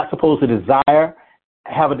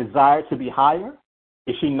a desire to be higher?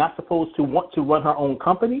 Is she not supposed to want to run her own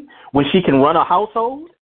company when she can run a household?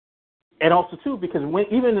 And also, too, because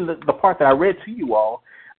even in the part that I read to you all,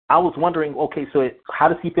 I was wondering, okay, so how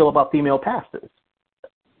does he feel about female pastors?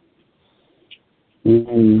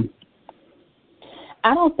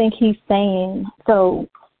 I don't think he's saying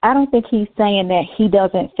that he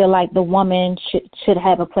doesn't feel like the woman should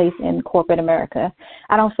have a place in corporate America.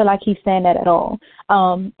 I don't feel like he's saying that at all.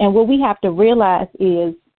 And what we have to realize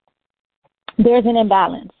is there's an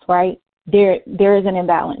imbalance, right? There is an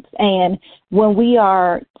imbalance. And when we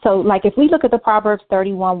are, so like if we look at the Proverbs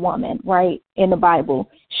 31 woman, right, in the Bible,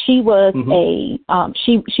 she was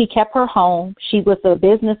she kept her home. She was a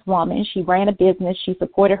businesswoman. She ran a business. She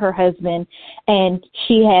supported her husband, and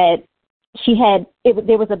there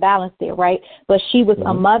was a balance there, right? But she was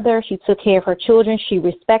a mother. She took care of her children. She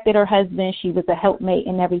respected her husband. She was a helpmate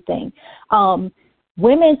and everything.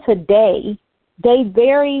 Women today, they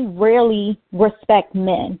very rarely respect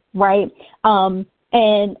men, right? And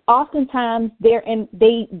oftentimes they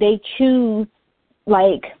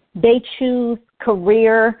choose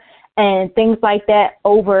career and things like that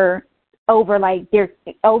over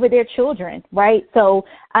their children, right? So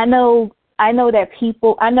I know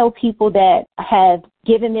people that have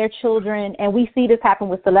given their children, and we see this happen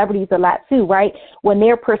with celebrities a lot too, right? When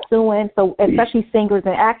they're pursuing, so especially singers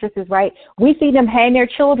and actresses, right? We see them hand their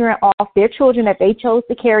children off, their children that they chose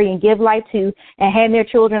to carry and give life to, and hand their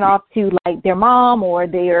children off to like their mom or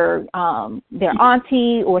their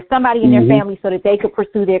auntie or somebody in their family so that they could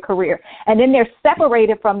pursue their career. And then they're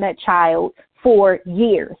separated from that child for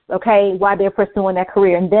years, okay, while they're pursuing that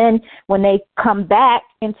career. And then when they come back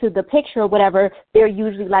into the picture or whatever, they're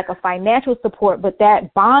usually like a financial support, but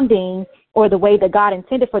that bonding or the way that God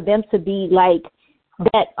intended for them to be like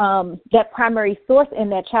that primary source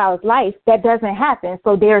in that child's life, that doesn't happen.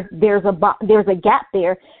 So there's a gap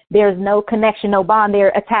there. There's no connection, no bond. They're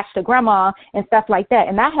attached to grandma and stuff like that.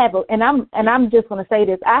 And I'm just going to say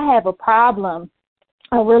this. I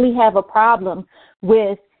really have a problem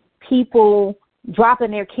with people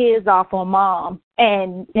dropping their kids off on mom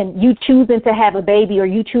and you choosing to have a baby or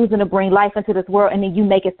you choosing to bring life into this world, and then you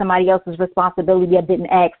make it somebody else's responsibility that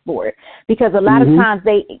didn't ask for it. Because a lot of times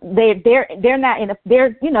they're not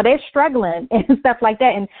they're struggling and stuff like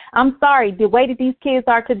that. And I'm sorry, the way that these kids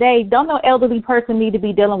are today, don't no elderly person need to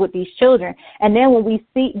be dealing with these children. And then what we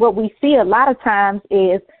see a lot of times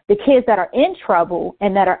is the kids that are in trouble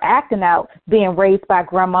and that are acting out being raised by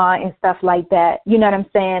grandma and stuff like that. You know what I'm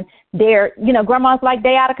saying? they're, grandma's like,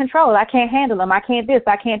 they out of control. I can't handle them. I can't this,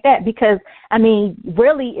 I can't that. Because,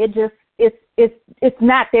 really it's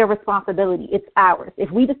not their responsibility. It's ours.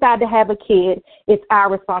 If we decide to have a kid, it's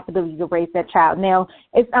our responsibility to raise that child. Now,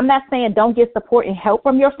 I'm not saying don't get support and help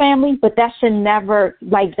from your family, but that should never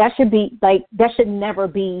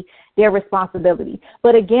be their responsibility.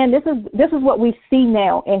 But again, this is what we see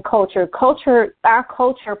now in culture. Our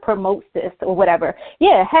culture promotes this or whatever.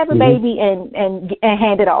 Yeah, have a baby and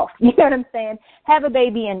hand it off. You know what I'm saying? Have a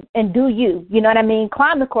baby and do you. You know what I mean?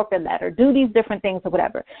 Climb the corporate ladder. Do these different things or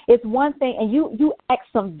whatever. It's one thing, and you ask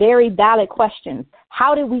some very valid questions.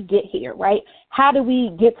 How did we get here, right? How do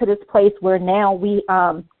we get to this place where now we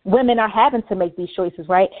women are having to make these choices,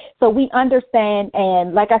 right? So we understand,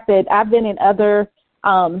 and like I said, I've been in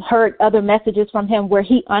heard other messages from him where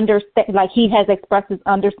he has expressed his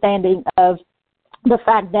understanding of the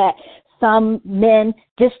fact that some men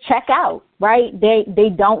just check out, right? They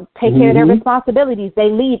don't take care of their responsibilities.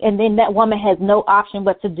 They leave, and then that woman has no option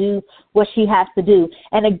but to do what she has to do.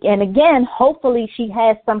 And again, hopefully she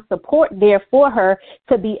has some support there for her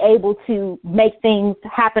to be able to make things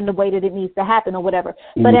happen the way that it needs to happen or whatever.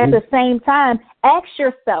 But at the same time, ask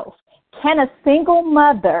yourself, can a single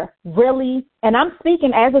mother really, and I'm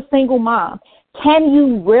speaking as a single mom, can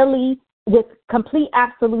you really, with complete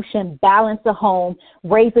absolution, balance a home,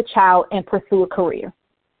 raise a child, and pursue a career?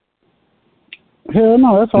 Hell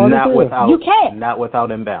no, that's hard to do. You can't. Not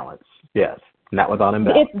without imbalance. Yes, not without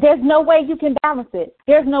imbalance. There's no way you can balance it.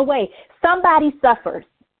 There's no way. Somebody suffers.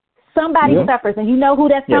 Somebody suffers, and you know who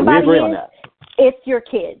that somebody we agree is? On that. It's your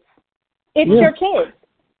kids. It's your kids.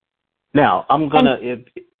 Now, I'm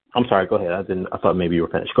sorry, go ahead. I thought maybe you were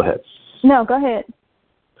finished. Go ahead. No, go ahead.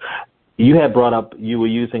 You had brought up, you were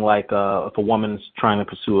using if a woman's trying to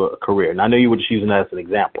pursue a career. And I know you were just using that as an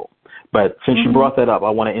example. But since you brought that up, I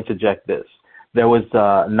want to interject this. There was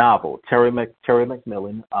a novel, Terry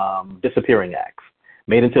McMillan, Disappearing Acts,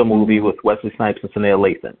 made into a movie with Wesley Snipes and Sanaa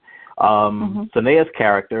Lathan. Sanaya's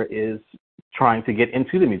character is trying to get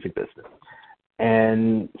into the music business.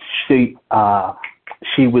 And she got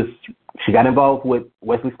involved with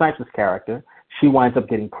Wesley Snipes' character. She winds up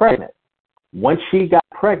getting pregnant. Once she got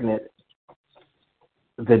pregnant,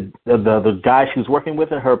 the guy she was working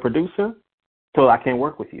with and her producer told her, I can't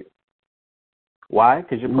work with you. Why?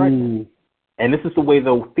 Because you're pregnant. And this is the way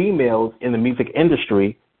the females in the music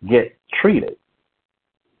industry get treated.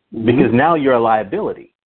 Because now you're a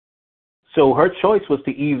liability. So her choice was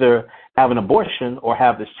to either have an abortion or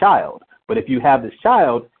have this child. But if you have this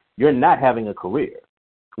child, you're not having a career.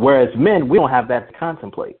 Whereas men, we don't have that to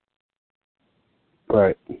contemplate.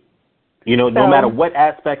 Right. No matter what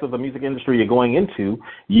aspect of the music industry you're going into,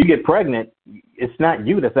 you get pregnant, it's not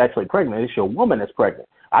you that's actually pregnant, it's your woman that's pregnant.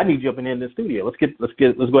 I need you up in the studio. Let's go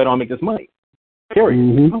ahead and make this money.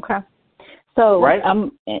 Period. Okay. So right?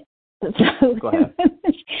 Go ahead.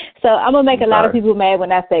 So I'm gonna make a lot of people mad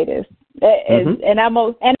when I say this. And I'm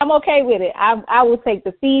okay with it. I will take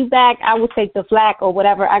the feedback, I will take the flack or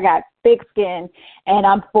whatever. I got thick skin and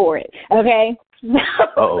I'm for it. Okay?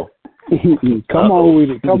 Come on with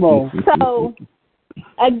it. Come on. So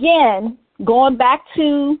again, going back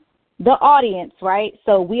to the audience, right?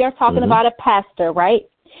 So we are talking about a pastor, right?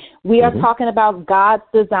 We are talking about God's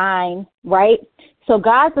design, right? So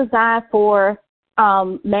God's design for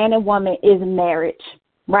man and woman is marriage,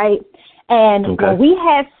 right? And when we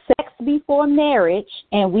have sex before marriage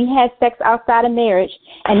and we have sex outside of marriage,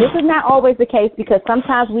 and this is not always the case because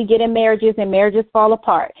sometimes we get in marriages and marriages fall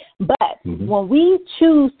apart. But when we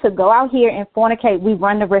choose to go out here and fornicate, we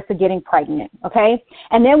run the risk of getting pregnant, okay?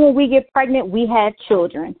 And then when we get pregnant, we have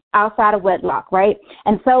children outside of wedlock, right?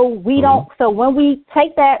 And so we don't, so when we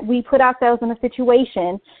take that, we put ourselves in a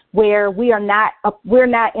situation where we're not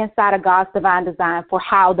inside of God's divine design for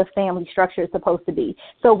how the family structure is supposed to be.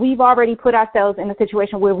 So we've already put ourselves in a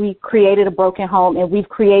situation where we've created a broken home and we've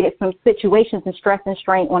created some situations and stress and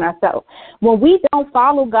strain on ourselves. When we don't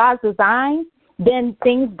follow God's design, then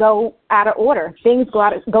things go out of order. Things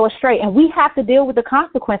go astray. And we have to deal with the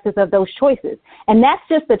consequences of those choices. And that's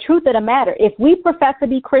just the truth of the matter. If we profess to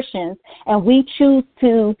be Christians and we choose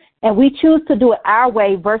to do it our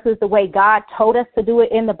way versus the way God told us to do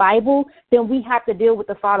it in the Bible, then we have to deal with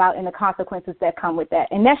the fallout and the consequences that come with that.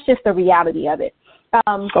 And that's just the reality of it.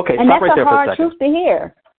 Okay, and that's right a hard truth to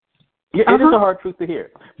hear. Yeah, it is a hard truth to hear.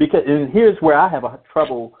 And here's where I have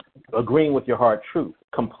trouble agreeing with your hard truth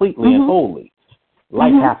completely and wholly.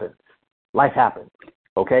 Life happens.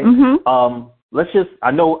 Okay? Let's just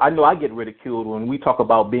I know I get ridiculed when we talk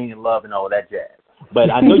about being in love and all that jazz. But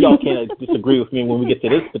I know y'all can't disagree with me when we get to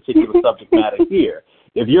this particular subject matter here.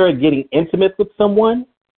 If you're getting intimate with someone,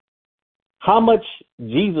 how much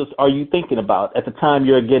Jesus are you thinking about at the time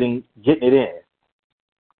you're getting it in?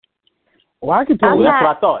 Well, I can tell you. That's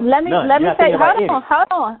what I thought. Let me say,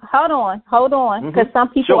 hold on, because some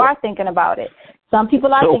people are thinking about it. Some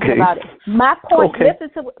people are thinking about it. My point,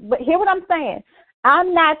 but hear what I'm saying.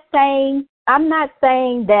 I'm not saying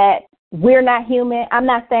that we're not human. I'm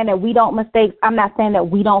not saying that we don't mistakes. I'm not saying that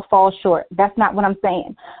we don't fall short. That's not what I'm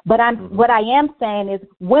saying. But what I am saying is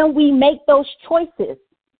when we make those choices,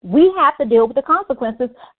 we have to deal with the consequences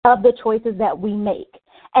of the choices that we make.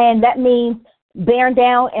 And that means bearing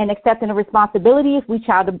down and accepting the responsibility if we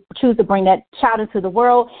choose to bring that child into the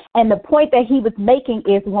world. And the point that he was making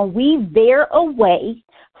is when we veer away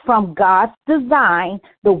from God's design,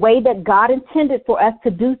 the way that God intended for us to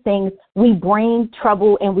do things, we bring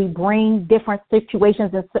trouble and we bring different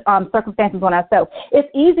situations and circumstances on ourselves. It's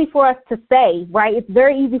easy for us to say, right? It's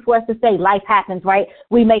very easy for us to say life happens, right?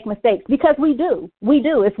 We make mistakes because we do.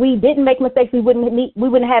 If we didn't make mistakes, we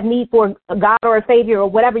wouldn't have need for a God or a Savior or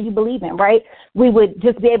whatever you believe in, right? We would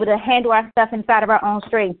just be able to handle our stuff inside of our own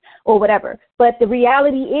strength or whatever. But the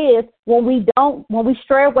reality is when we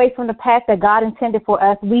stray away from the path that God intended for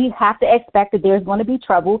us, we have to expect that there's going to be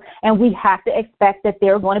trouble and we have to expect that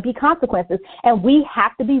there are going to be consequences. And we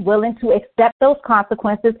have to be willing to accept those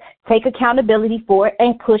consequences, take accountability for it,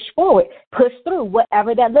 and push forward, push through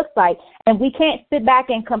whatever that looks like. And we can't sit back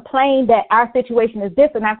and complain that our situation is this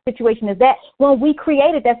and our situation is that when we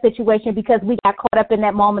created that situation because we got caught up in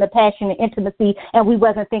that moment of passion and intimacy and we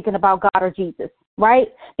wasn't thinking about God or Jesus, right?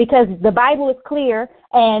 Because the Bible is clear,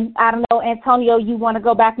 and I don't know, Antonio, you want to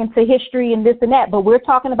go back into history and this and that, but we're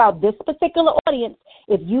talking about this particular audience.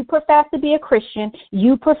 If you profess to be a Christian,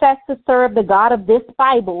 you profess to serve the God of this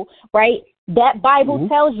Bible, right? That Bible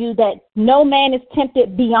tells you that no man is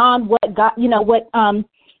tempted beyond what God,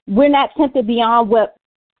 we're not tempted beyond what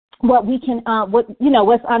we can,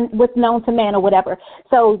 what's known to man or whatever.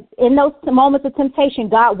 So in those moments of temptation,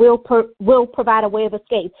 God will provide a way of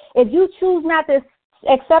escape. If you choose not to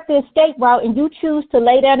accept the escape route and you choose to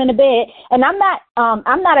lay down in the bed, and I'm not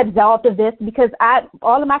absolved of this because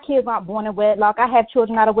all of my kids aren't born in wedlock. I have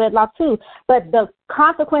children out of wedlock too, but the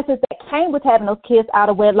consequences that came with having those kids out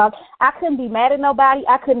of wedlock, I couldn't be mad at nobody,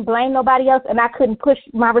 I couldn't blame nobody else, and I couldn't push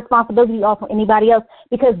my responsibility off on anybody else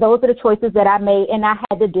because those are the choices that I made, and I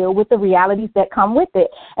had to deal with the realities that come with it.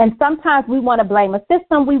 And sometimes we want to blame a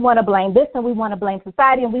system, we want to blame this, and we want to blame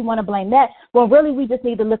society, and we want to blame that, when really we just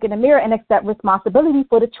need to look in the mirror and accept responsibility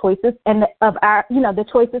for the choices and the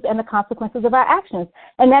choices and the consequences of our actions.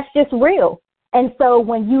 And that's just real. And so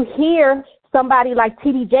when you hear somebody like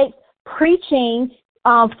T.D. Jakes preaching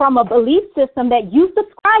from a belief system that you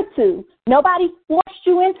subscribe to, nobody forced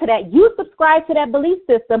you into that. You subscribe to that belief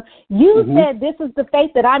system. You said, this is the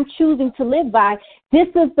faith that I'm choosing to live by. This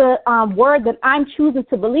is the word that I'm choosing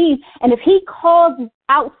to believe. And if he calls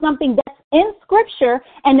out something that's in Scripture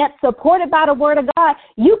and that's supported by the Word of God,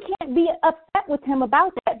 you can't be upset with him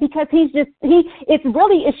about that because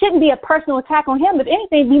it shouldn't be a personal attack on him. If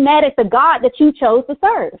anything, be mad at the God that you chose to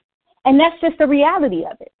serve. And that's just the reality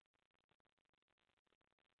of it.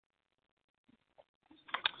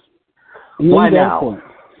 Why now?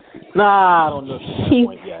 Nah, I don't know the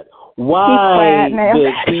point yet. Why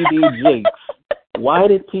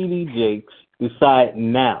did T.D. Jakes decide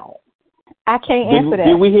now? I can't answer that.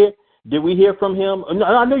 Did we hear from him? No,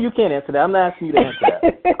 I know you can't answer that. I'm not asking you to answer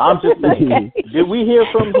that. I'm just saying, did we hear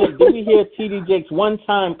from him? Did we hear T.D. Jakes one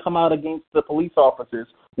time come out against the police officers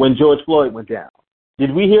when George Floyd went down?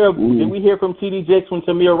 Did we hear from T.D. Jakes when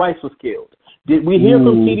Tamir Rice was killed? Did we hear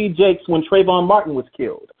from T.D. Jakes when Trayvon Martin was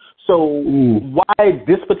killed? So why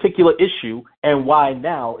this particular issue and why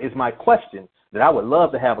now is my question that I would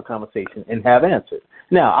love to have a conversation and have answered.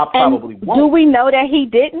 Now, I probably won't. Do we know that he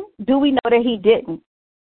didn't?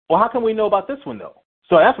 Well, how can we know about this one, though?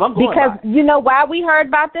 So that's what I'm going Because by. You know why we heard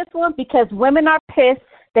about this one? Because women are pissed,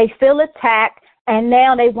 they feel attacked, and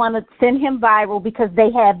now they want to send him viral because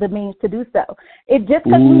they have the means to do so. It just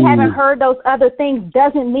because we haven't heard those other things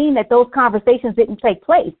doesn't mean that those conversations didn't take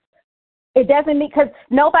place. It doesn't mean because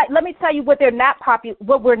nobody. Let me tell you what they're not popular.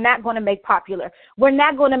 What we're not going to make popular. We're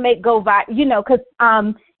not going to make go viral. Because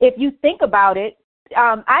if you think about it,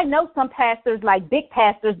 I know some pastors, like big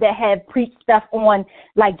pastors, that have preached stuff on,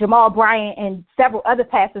 like Jamal Bryant and several other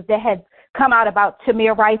pastors that had come out about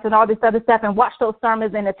Tamir Rice and all this other stuff and watched those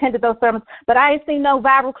sermons and attended those sermons. But I ain't seen no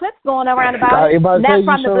viral clips going around about it. Not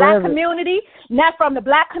from the black community, not from the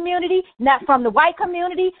black community, not from the white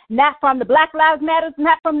community, not from the Black Lives Matter,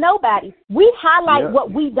 not from nobody. We highlight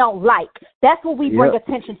what we don't like. That's what we bring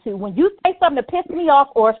attention to. When you say something to piss me off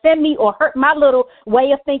or offend me or hurt my little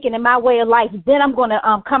way of thinking and my way of life, then I'm going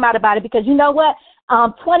to come out about it because you know what?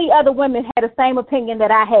 20 other women had the same opinion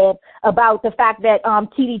that I had about the fact that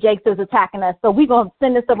T.D. Jakes is attacking us. So we're going to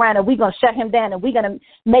send this around and we're going to shut him down and we're going to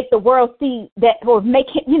make the world see that, or make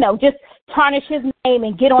him, just tarnish his name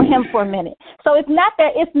and get on him for a minute. So it's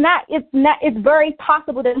very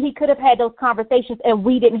possible that he could have had those conversations and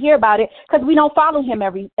we didn't hear about it because we don't follow him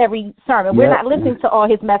every sermon. We're not listening to all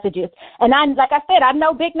his messages. And like I said, I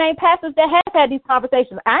know big name pastors that have had these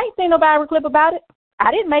conversations. I ain't seen no viral clip about it.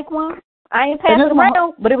 I didn't make one. I ain't passing it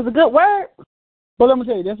around, but it was a good word. Well, let me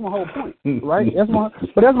tell you, that's my whole point, right? That's my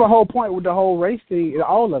whole point with the whole race thing and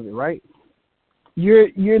all of it, right?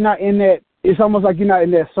 You're not in that. It's almost like you're not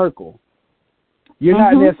in that circle. You're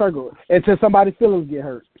not in that circle until somebody's feelings get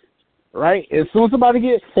hurt, right? As soon as somebody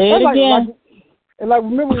gets, remember,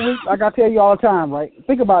 like I tell you all the time, right?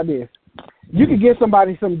 Think about this: you can give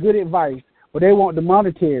somebody some good advice, but they want the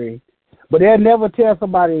monetary, but they'll never tell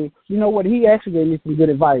somebody, you know what? He actually gave me some good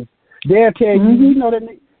advice. They'll tell you, he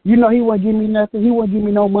wouldn't give me nothing. He wouldn't give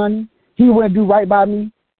me no money. He wouldn't do right by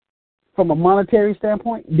me from a monetary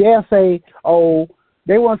standpoint. They'll say,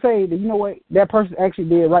 they won't say that, you know what, that person actually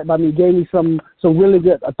did right by me, gave me some really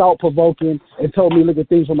good, thought-provoking, and told me look at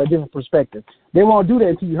things from a different perspective. They won't do that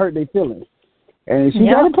until you hurt their feelings. And she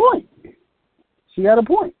got a point. She got a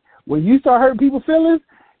point. When you start hurting people's feelings,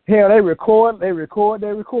 hell, they record.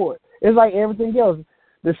 It's like everything else.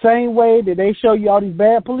 The same way that they show you all these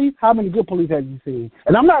bad police, how many good police have you seen?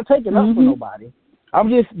 And I'm not taking up for nobody.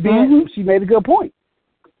 I'm just being, she made a good point.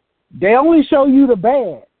 They only show you the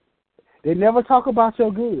bad. They never talk about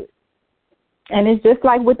your good. And it's just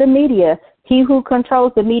like with the media. He who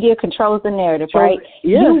controls the media controls the narrative, right?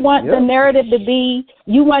 Yeah, you want the narrative to be,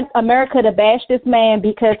 you want America to bash this man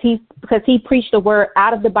because he preached a word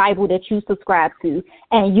out of the Bible that you subscribe to,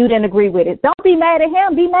 and you didn't agree with it. Don't be mad at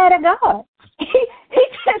him. Be mad at God. He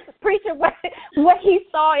just preaching what he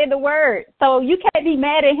saw in the word. So you can't be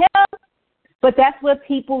mad at him, but that's what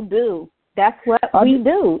people do. That's what we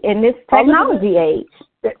do in this technology age.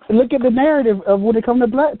 Look at the narrative of when it comes to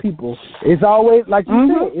black people. It's always, like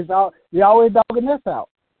you said, they're always dogging us out.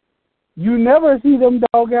 You never see them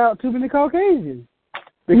dog out too many Caucasians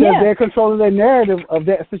because they're controlling their narrative of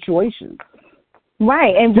that situation.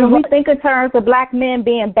 Right, and when we think in terms of black men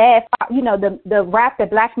being bad, the rap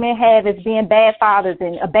that black men have is being bad fathers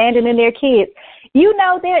and abandoning their kids. You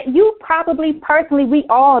probably personally, we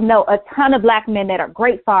all know a ton of black men that are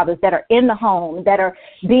great fathers, that are in the home, that are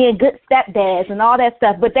being good stepdads and all that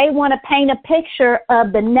stuff, but they want to paint a picture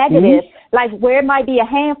of the negative, like where it might be a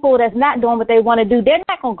handful that's not doing what they want to do. They're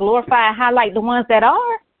not going to glorify and highlight the ones that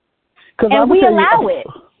are, and we allow it.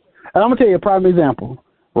 And I'm going to tell you a prime example,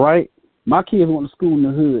 right? My kids went to school in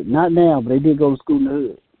the hood. Not now, but they did go to school in the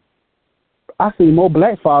hood. I see more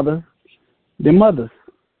black fathers than mothers.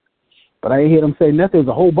 But I ain't hear them say nothing. There's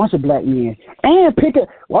a whole bunch of black men. And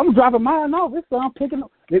I'm dropping mine off. I'm picking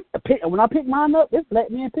up. When I pick mine up, it's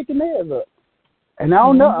black men picking theirs up. And I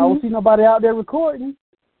don't know. I don't see nobody out there recording.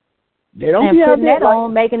 They don't be out there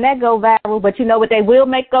making that go viral. But you know what they will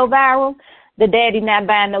make go viral? The daddy not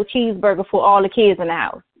buying no cheeseburger for all the kids in the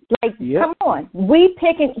house. Like, come on.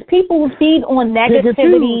 People feed on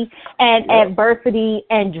negativity and adversity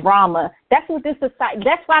and drama. That's what this society,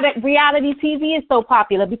 that's why that reality TV is so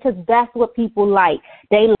popular, because that's what people like.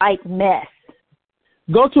 They like mess.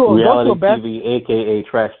 Go to a TV, a.k.a.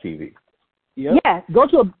 trash TV. Yep. Yes.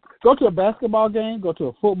 Go to a basketball game, go to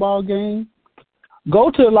a football game.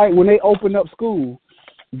 Go to, like, when they open up school.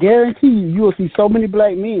 Guarantee you will see so many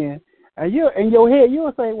black men, and in your head,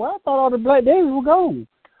 you'll say, well, I thought all the black daddies were gone.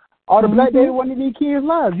 All the black daddies want to these kids'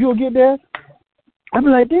 lives. You'll get there. I'll be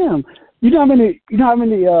like, damn. You know how many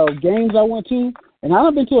games I went to? And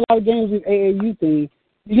I've been to a lot of games with AAU thing.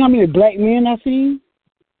 You know how many black men I seen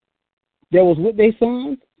that was with their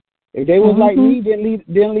sons? If they was like me,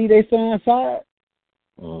 didn't leave their son's side.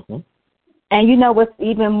 And you know what's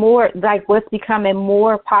even more, like what's becoming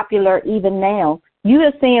more popular even now? You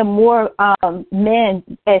are seeing more men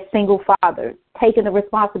as single fathers, taking the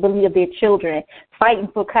responsibility of their children, fighting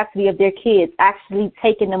for custody of their kids, actually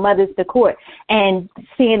taking the mothers to court, and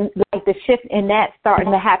seeing like the shift in that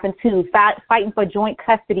starting to happen too, fighting for joint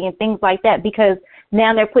custody and things like that, because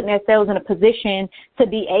now they're putting themselves in a position to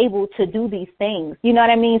be able to do these things. You know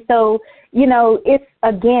what I mean? So,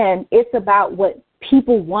 it's about what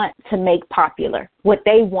people want to make popular, what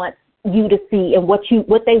they want you to see and what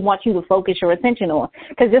they want you to focus your attention on.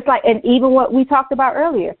 Because just like, and even what we talked about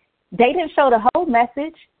earlier, they didn't show the whole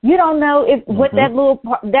message. You don't know if what that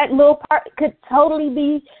little part could totally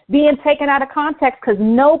be being taken out of context, because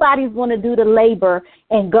nobody's going to do the labor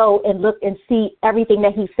and go and look and see everything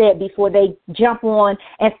that he said before they jump on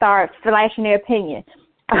and start flashing their opinion.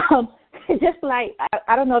 just like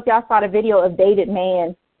I don't know if y'all saw the video of David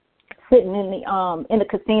Mann sitting in the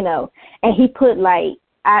casino, and he put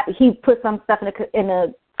some stuff in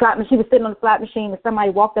the slot machine. He was sitting on the slot machine, and somebody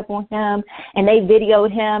walked up on him, and they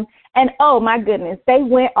videoed him. And oh my goodness, they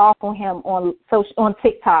went off on him on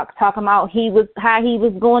TikTok, talking about how he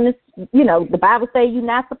was going to, the Bible says you're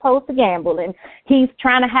not supposed to gamble, and he's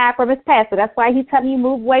trying to hide from his past, so that's why he's telling you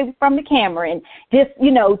move away from the camera, and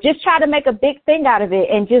just try to make a big thing out of it,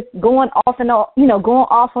 and just going off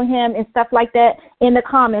on him and stuff like that in the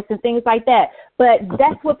comments and things like that. But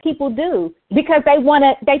that's what people do because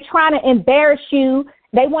they try to embarrass you.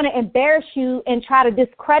 They want to embarrass you and try to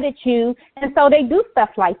discredit you, and so they do stuff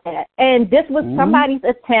like that. And this was somebody's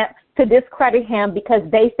attempt to discredit him because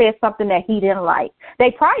they said something that he didn't like.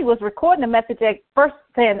 They probably was recording the message at first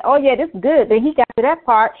saying, oh, yeah, this is good. Then he got to that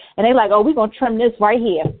part, and they like, oh, we're going to trim this right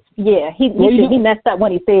here. Yeah, he messed up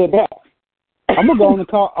when he said that. I'm going to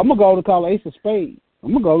call Ace of Spades.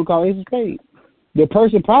 The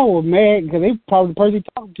person probably was mad because they probably the person he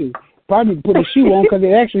talked to. Probably put a shoe on because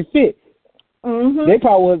it actually fit. Mm-hmm. They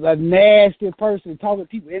probably was a nasty person talking to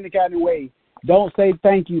people in the kind of way. Don't say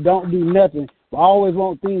thank you. Don't do nothing. But always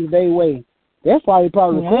want things their way. That's why they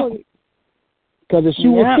probably recorded. Because the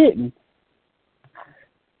shoe was fitting.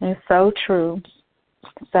 It's so true.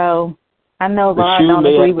 So I know Laura don't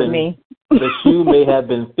agree with me. The shoe may have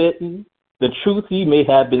been fitting. The truth he may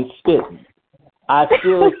have been spitting. I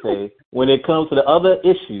still say when it comes to the other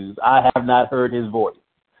issues, I have not heard his voice.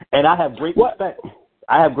 And I have great respect.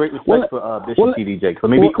 I have great respect for Bishop T.D. Jakes. Let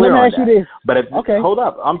me be clear on that. But hold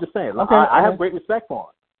up, I'm just saying. Okay, I have great respect for him.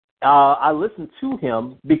 I listen to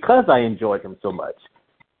him because I enjoy him so much.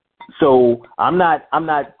 So I'm not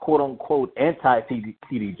quote unquote anti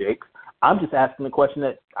T.D. Jakes. I'm just asking the question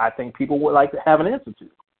that I think people would like to have an answer to,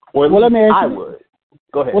 or at least I would.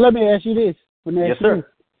 Go ahead. Well, let me ask you this. Yes, sir.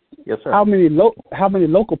 Yes, sir. How many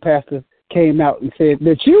local pastors came out and said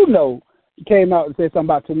that came out and said something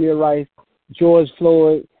about Tamir Rice, George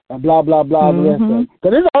Floyd, and blah, blah, blah, the rest of them?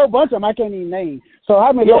 Because there's a whole bunch of them I can't even name. So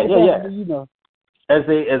how many pastors do you know? As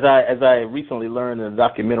I recently learned in a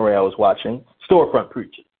documentary I was watching, storefront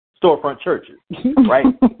preachers, storefront churches, right?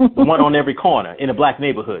 The one on every corner in a black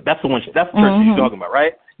neighborhood. That's the one. That's the church you're talking about,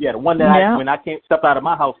 right? Yeah, the one that when I stepped out of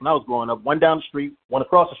my house when I was growing up, one down the street, one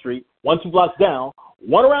across the street, 2 blocks down,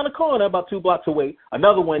 one around the corner about 2 blocks away,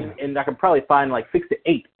 another one, and I can probably find like 6 to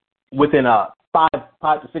 8 within a 5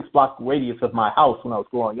 to 6 block radius of my house when I was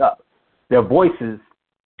growing up. Their voices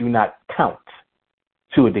do not count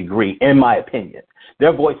to a degree, in my opinion.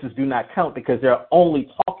 Their voices do not count because they're only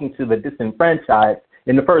talking to the disenfranchised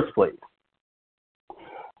in the first place.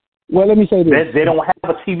 Well, let me say this. They don't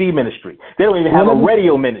have a TV ministry. They don't even have a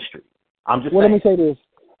radio ministry. I'm just saying. Let me say this,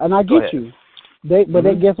 and I get you.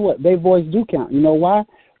 Guess what? Their voice do count. You know why?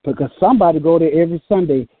 Because somebody go there every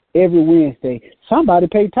Sunday, every Wednesday. Somebody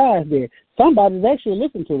pay tithes there. Somebody's actually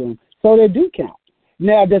listening to them. So they do count.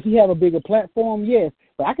 Now, does he have a bigger platform? Yes.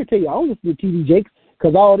 But I can tell you, I don't listen to T.D. Jakes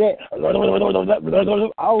because all that,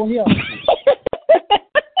 oh, yeah.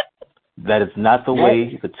 That is not the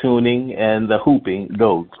way the tuning and the hooping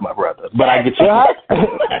goes, my brother. But I get you. I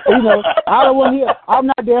don't want to hear. I'm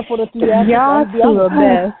not there for the theatrics. Y'all two are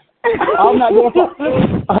best.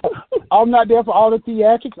 I'm not there for all the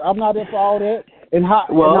theatrics. I'm not there for all that.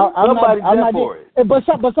 Somebody's there for it.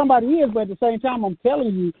 But somebody is. But at the same time, I'm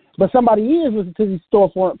telling you, but somebody is listening to these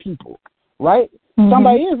storefront people, right? Mm-hmm.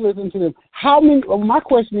 Somebody is listening to them. How many? My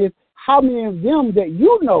question is, how many of them that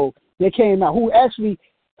you know that came out who actually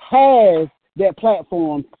has that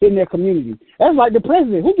platform in their community? That's like the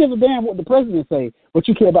president. Who gives a damn what the president say? But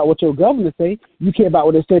you care about what your governor say. You care about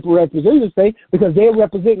what the state representatives say because they're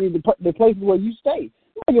representing the places where you stay.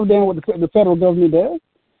 You don't give a damn what the federal government does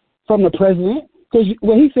from the president. Because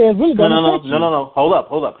what he says really doesn't affect you. No. Hold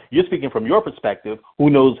up. You're speaking from your perspective. Who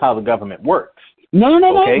knows how the government works? No.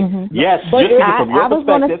 Okay. Mm-hmm. Yes, you're speaking from your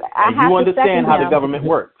perspective, and you understand how the government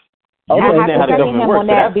works. I have to agree with him on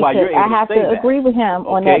that because I have to agree with him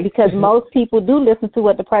on that because most people do listen to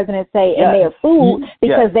what the president say and they're fooled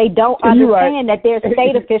because they don't understand that their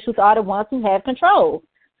state officials are the ones who have control.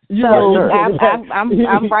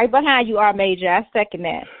 I'm right behind you, R. Major. I second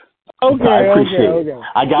that. Okay.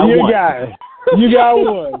 I got one. You got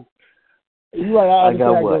one. You're right. I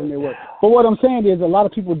got one. But what I'm saying is a lot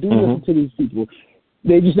of people do listen to these people.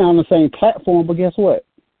 They're just not on the same platform, but guess what?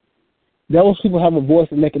 Those people have a voice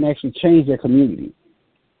and they can actually change their community.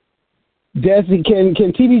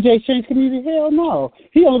 Can T.D. Jakes change community? Hell no.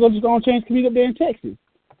 He only just going to change community up there in Texas.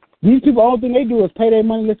 These people, all thing they do is pay their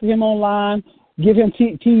money, listen to him online, give him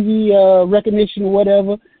TV recognition or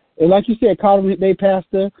whatever, and like you said, call him they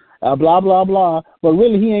pastor, blah blah blah, but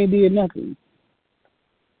really he ain't did nothing.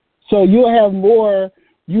 So you have more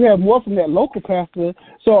from that local pastor.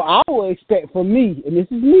 So I would expect from me, and this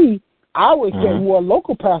is me, I would expect more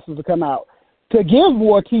local pastors to come out to give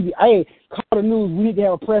more TV. Hey, call the news. We need to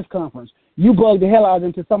have a press conference. You bug the hell out of them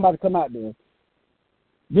until somebody come out there.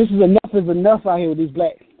 This is enough out here with these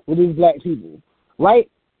black people, right?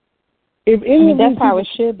 If any that's how it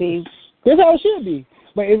should be. That's how it should be.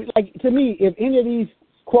 But to me, if any of these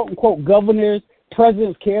quote unquote governors,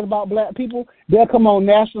 presidents cared about black people, they'll come on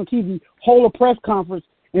national TV, hold a press conference,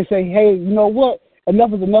 and say, "Hey, you know what?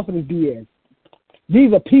 Enough is enough of this BS.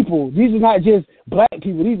 These are people. These are not just black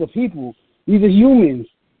people. These are people. These are humans,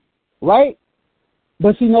 right?"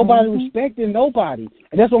 But see, nobody respecting nobody,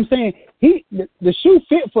 and that's what I'm saying. The shoe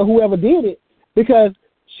fit for whoever did it because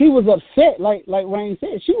she was upset. Like Rain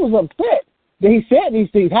said, she was upset that he said these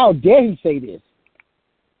things. How dare he say this?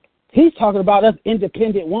 He's talking about us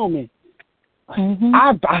independent woman.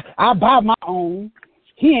 I buy my own.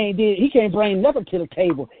 He can't bring nothing to the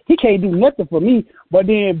table. He can't do nothing for me. But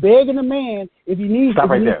then begging a man if he needs some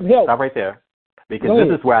help. Stop right there. Because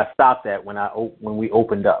this is where I stopped at when we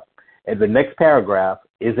opened up. And the next paragraph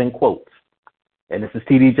is in quotes. And this is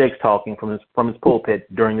T.D. Jakes talking from his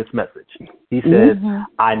pulpit during this message. He says,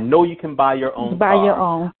 I know you can buy your own car. Your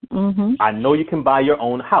own. I know you can buy your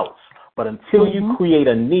own house. But until you create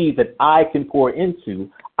a need that I can pour into,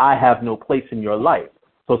 I have no place in your life.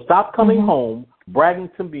 So stop coming home, bragging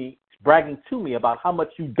to me about how much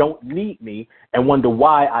you don't need me and wonder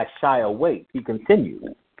why I shy away. He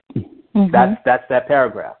continued. That's that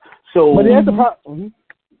paragraph. So, but there's a problem.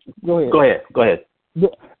 Go ahead.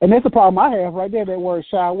 And that's the problem I have right there, that word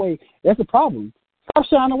shy away. That's the problem. Stop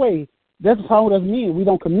shying away. That's the problem with us men. We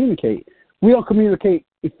don't communicate. We don't communicate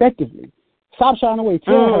effectively. Stop shying away.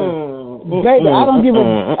 Tell her, baby, I don't give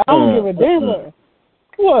a damn.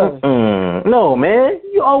 What? No, man.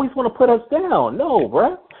 You always want to put us down. No,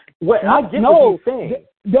 bro. I get what you're saying.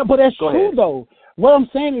 But that's true, though. What I'm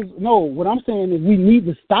saying is we need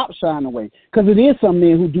to stop shying away, because it is some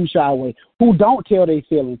men who do shy away, who don't tell their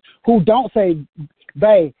feelings, who don't say,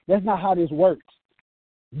 babe, that's not how this works.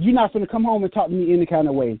 You're not going to come home and talk to me any kind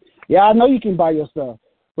of way. Yeah, I know you can buy your stuff,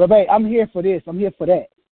 but babe, I'm here for this. I'm here for that.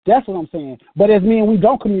 That's what I'm saying. But as men, we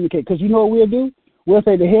don't communicate, because you know what we'll do? We'll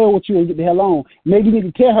say the hell with you and get the hell on. Maybe you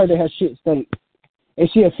need to tell her that her shit stinks. And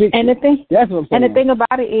she'll fix it. That's what I'm saying. And the thing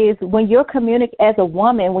about it is, when you're as a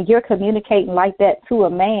woman, when you're communicating like that to a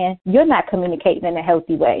man, you're not communicating in a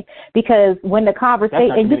healthy way. Because when the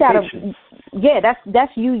conversation, and you gotta,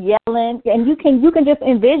 that's you yelling, and you can just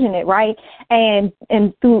envision it, right? And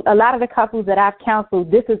through a lot of the couples that I've counseled,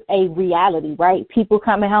 this is a reality, right? People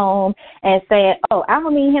coming home and saying, "Oh, I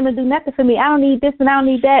don't need him to do nothing for me. I don't need this and I don't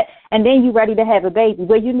need that." And then you're ready to have a baby.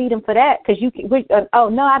 Well, you need him for that because oh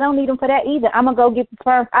no, I don't need him for that either. I'm gonna go get the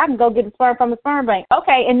sperm. I can go get the sperm from the sperm bank.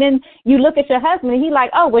 Okay, and then you look at your husband and he's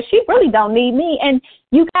like, "Oh, well, she really don't need me." And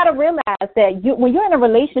you gotta realize that when you're in a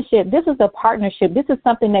relationship, this is a partnership. This is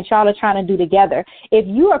something that y'all are trying to do together. If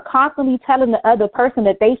you are constantly telling the other person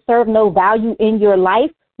that they serve no value in your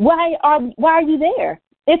life, why are you there?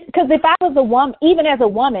 It's because if I was a woman, even as a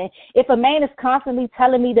woman, if a man is constantly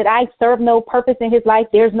telling me that I serve no purpose in his life,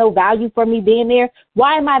 there's no value for me being there,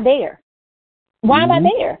 why am I there? Why am I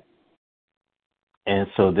there? And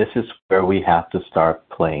so this is where we have to start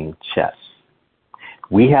playing chess.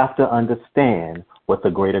 We have to understand what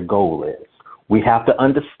the greater goal is. We have to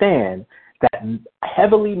understand that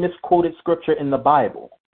heavily misquoted scripture in the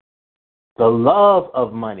Bible, the love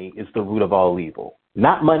of money is the root of all evil,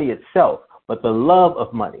 not money itself, but the love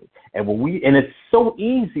of money. And it's so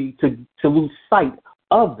easy to lose sight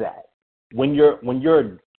of that when you're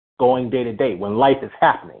going day to day, when life is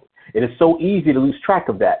happening. It is so easy to lose track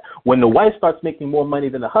of that. When the wife starts making more money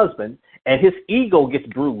than the husband and his ego gets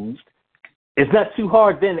bruised, it's not too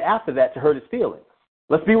hard then after that to hurt his feelings.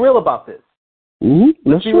 Let's be real about this.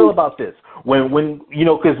 Let's be real about this. When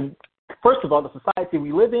because first of all, the society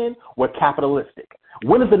we live in, we're capitalistic.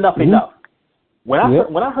 When is enough enough? When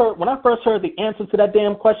I first heard the answer to that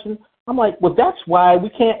damn question, I'm like, well, that's why we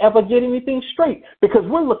can't ever get anything straight, because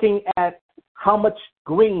we're looking at how much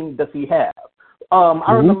green does he have.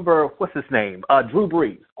 I remember, what's his name? Drew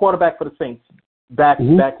Brees, quarterback for the Saints back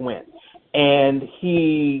when, and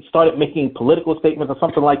he started making political statements or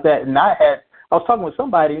something like that. And I was talking with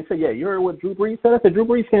somebody and said, "Yeah, you heard what Drew Brees said?" I said, "Drew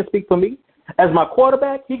Brees can't speak for me. As my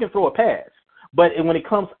quarterback, he can throw a pass, but when it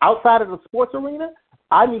comes outside of the sports arena,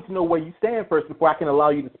 I need to know where you stand first before I can allow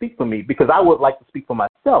you to speak for me, because I would like to speak for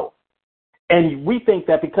myself." And we think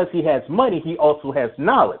that because he has money, he also has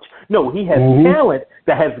knowledge. No, he has talent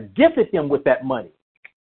that has gifted him with that money.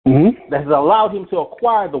 that has allowed him to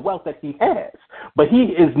acquire the wealth that he has. But he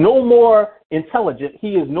is no more intelligent.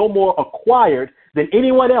 He is no more acquired than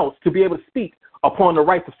anyone else to be able to speak upon the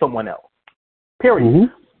rights of someone else. Period.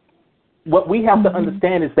 What we have to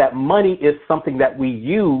understand is that money is something that we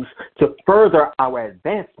use to further our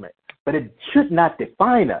advancement, but it should not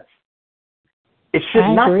define us. It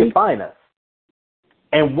should not define us.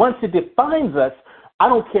 And once it defines us, I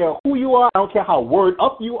don't care who you are. I don't care how word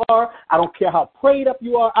up you are. I don't care how prayed up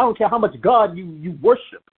you are. I don't care how much God you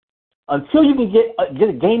worship. Until you can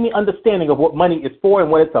gain the understanding of what money is for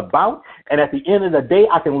and what it's about, and at the end of the day,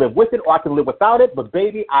 I can live with it or I can live without it, but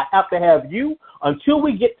baby, I have to have you. Until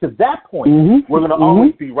we get to that point, we're going to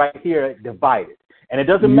always be right here divided. And it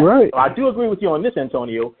doesn't matter. I do agree with you on this,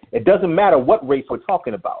 Antonio. It doesn't matter what race we're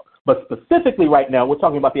talking about. But specifically right now, we're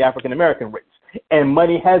talking about the African-American race. And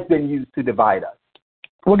money has been used to divide us.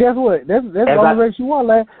 Well, guess what? That's the only race you want.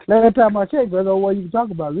 Last time I checked, that's all you can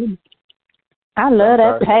talk about, really. I love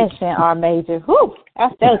that passion, R. Major. Whew, I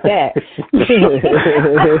felt that.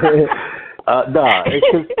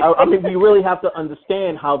 I mean, we really have to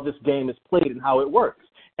understand how this game is played and how it works.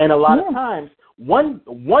 And a lot of times, one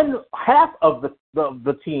half of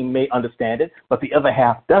the team may understand it, but the other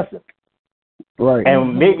half doesn't. Right.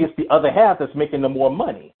 And maybe it's the other half that's making the more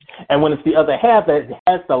money. And when it's the other half that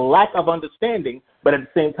has the lack of understanding, but at the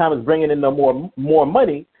same time is bringing in the more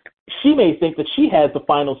money, she may think that she has the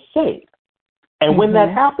final say. And when that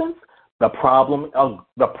happens, the problems,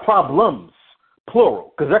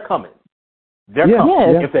 plural, because they're coming. They're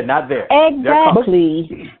coming if they're not there.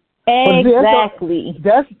 Exactly. Exactly.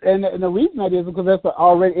 That's and the reason that is because that's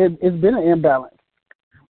already it's been an imbalance.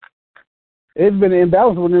 It's been an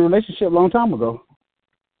imbalance within a relationship a long time ago.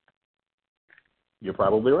 You're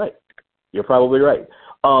probably right.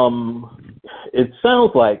 It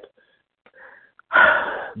sounds like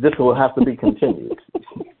this will have to be continued.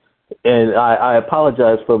 And I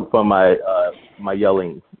apologize for my my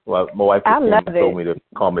yelling. Well, my wife told me to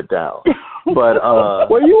calm it down. But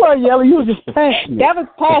well, you weren't yelling. You were just passionate. That was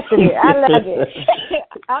passionate. I love it.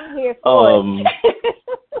 I'm here for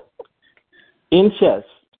it. In chess,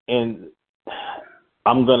 and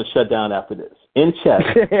I'm going to shut down after this. In chess,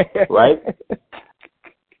 right?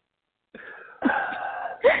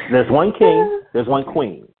 There's one king. There's one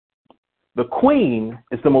queen. The queen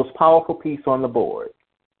is the most powerful piece on the board.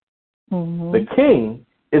 The king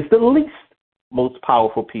is the least most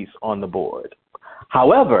powerful piece on the board.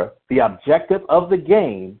 However, the objective of the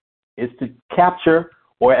game is to capture,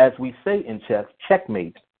 or as we say in chess,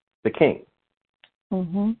 checkmate the king.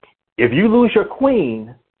 If you lose your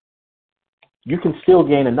queen, you can still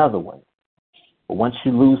gain another one. But once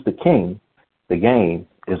you lose the king, the game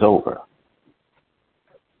is over.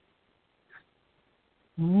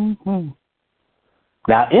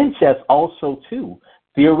 Now, in chess also, too,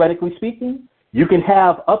 theoretically speaking, you can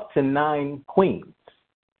have up to 9 queens,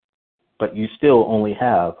 but you still only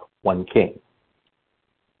have one king.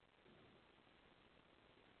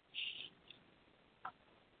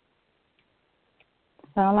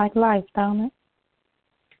 Sound like life, don't it?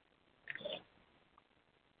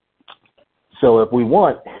 So if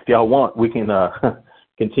y'all want, we can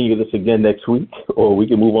continue this again next week, or we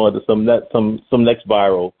can move on to some next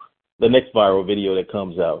viral video that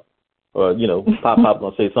comes out. Or, Pop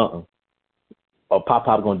gonna say something. Or Pop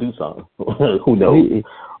gonna do something. Who knows?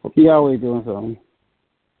 He always doing something.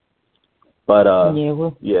 But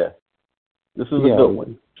this is a good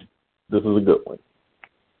one. This is a good one.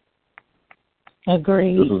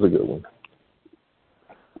 Agreed. This is a good one.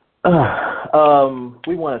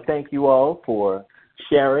 We want to thank you all for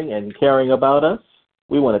sharing and caring about us.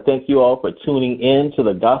 We want to thank you all for tuning in to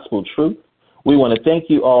the Gospel Truth. We want to thank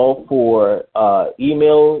you all for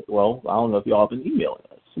email. Well, I don't know if you all have been emailing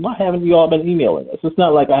us. Why haven't you all been emailing us? It's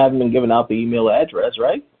not like I haven't been giving out the email address,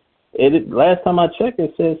 right? Last time I checked,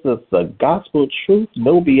 it says it's the Gospel Truth,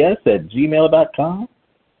 no BS at gmail.com.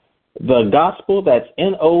 The Gospel, that's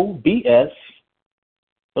NOBS.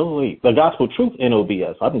 Oh, wait. The Gospel Truth,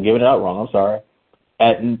 NOBS. I've been giving it out wrong. I'm sorry.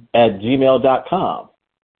 At gmail.com.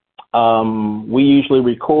 We usually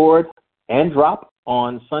record and drop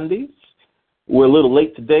on Sundays. We're a little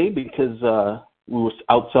late today because we were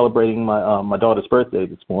out celebrating my daughter's birthday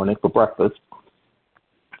this morning for breakfast.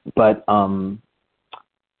 But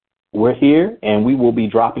we're here, and we will be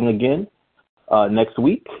dropping again next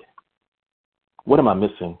week. What am I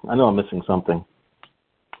missing? I know I'm missing something.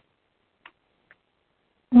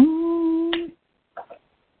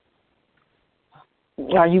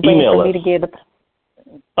 Are you waiting for me to get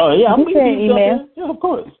Oh, yeah. I'm going to email. Yeah, of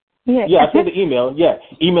course. Yeah, I said the email. Yeah,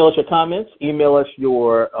 email us your comments. Email us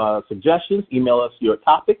your suggestions. Email us your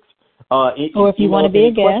topics. Or if you want to be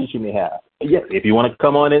a guest. Questions you may have. Yes, if you want to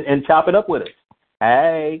come on and chop it up with us.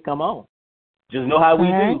 Hey, come on. Just know how we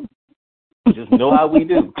do. Just know how we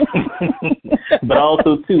do. But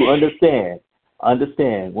also, too,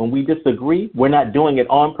 understand, when we disagree, we're not doing it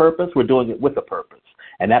on purpose. We're doing it with a purpose.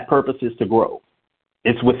 And that purpose is to grow.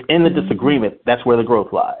 It's within the disagreement. That's where the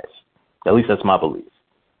growth lies. At least that's my belief.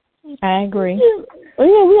 I agree. Yeah,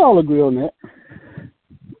 we all agree on that.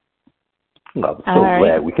 I'm so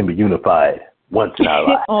glad we can be unified once in our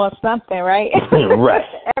lives. Or something, right? Right.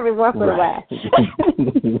 Every once in a while.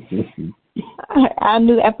 Our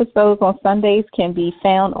new episodes on Sundays can be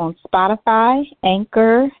found on Spotify,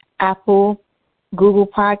 Anchor, Apple, Google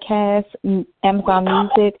Podcasts, Amazon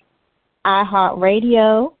Music,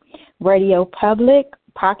 iHeartRadio, Radio Public,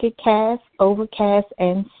 Pocket Cast, Overcast,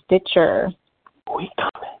 and Stitcher.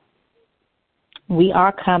 We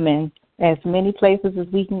are coming. As many places as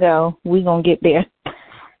we can go, we're going to get there.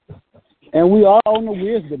 And we are on the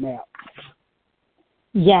Wisdom app.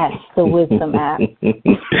 Yes, the Wisdom app.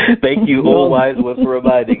 Thank you, Old Wise One, for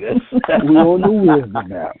reminding us. We're on the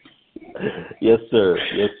Wisdom app. Yes, sir.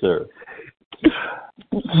 Yes, sir.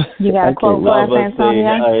 You got a quote for us, Antonio?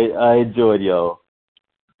 I enjoyed y'all.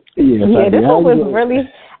 Yes, this one was really...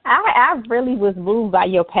 I really was moved by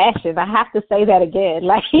your passion. I have to say that again.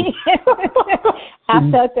 Like, I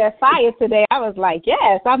felt that fire today. I was like,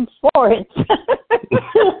 yes, I'm for it.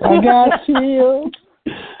 I got chills.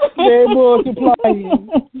 They multiplying.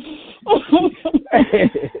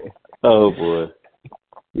 Oh, boy.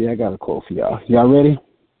 Yeah, I got a quote for y'all. Y'all ready?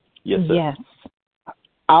 Yes, sir. Yes.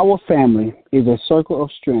 Our family is a circle of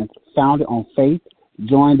strength founded on faith,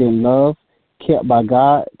 joined in love, kept by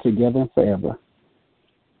God, together and forever.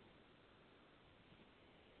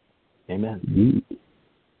 Amen.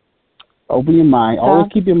 Open your mind.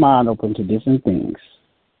 Always keep your mind open to different things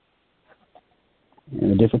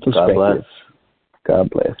and a different perspective. God bless. God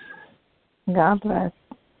bless. God bless.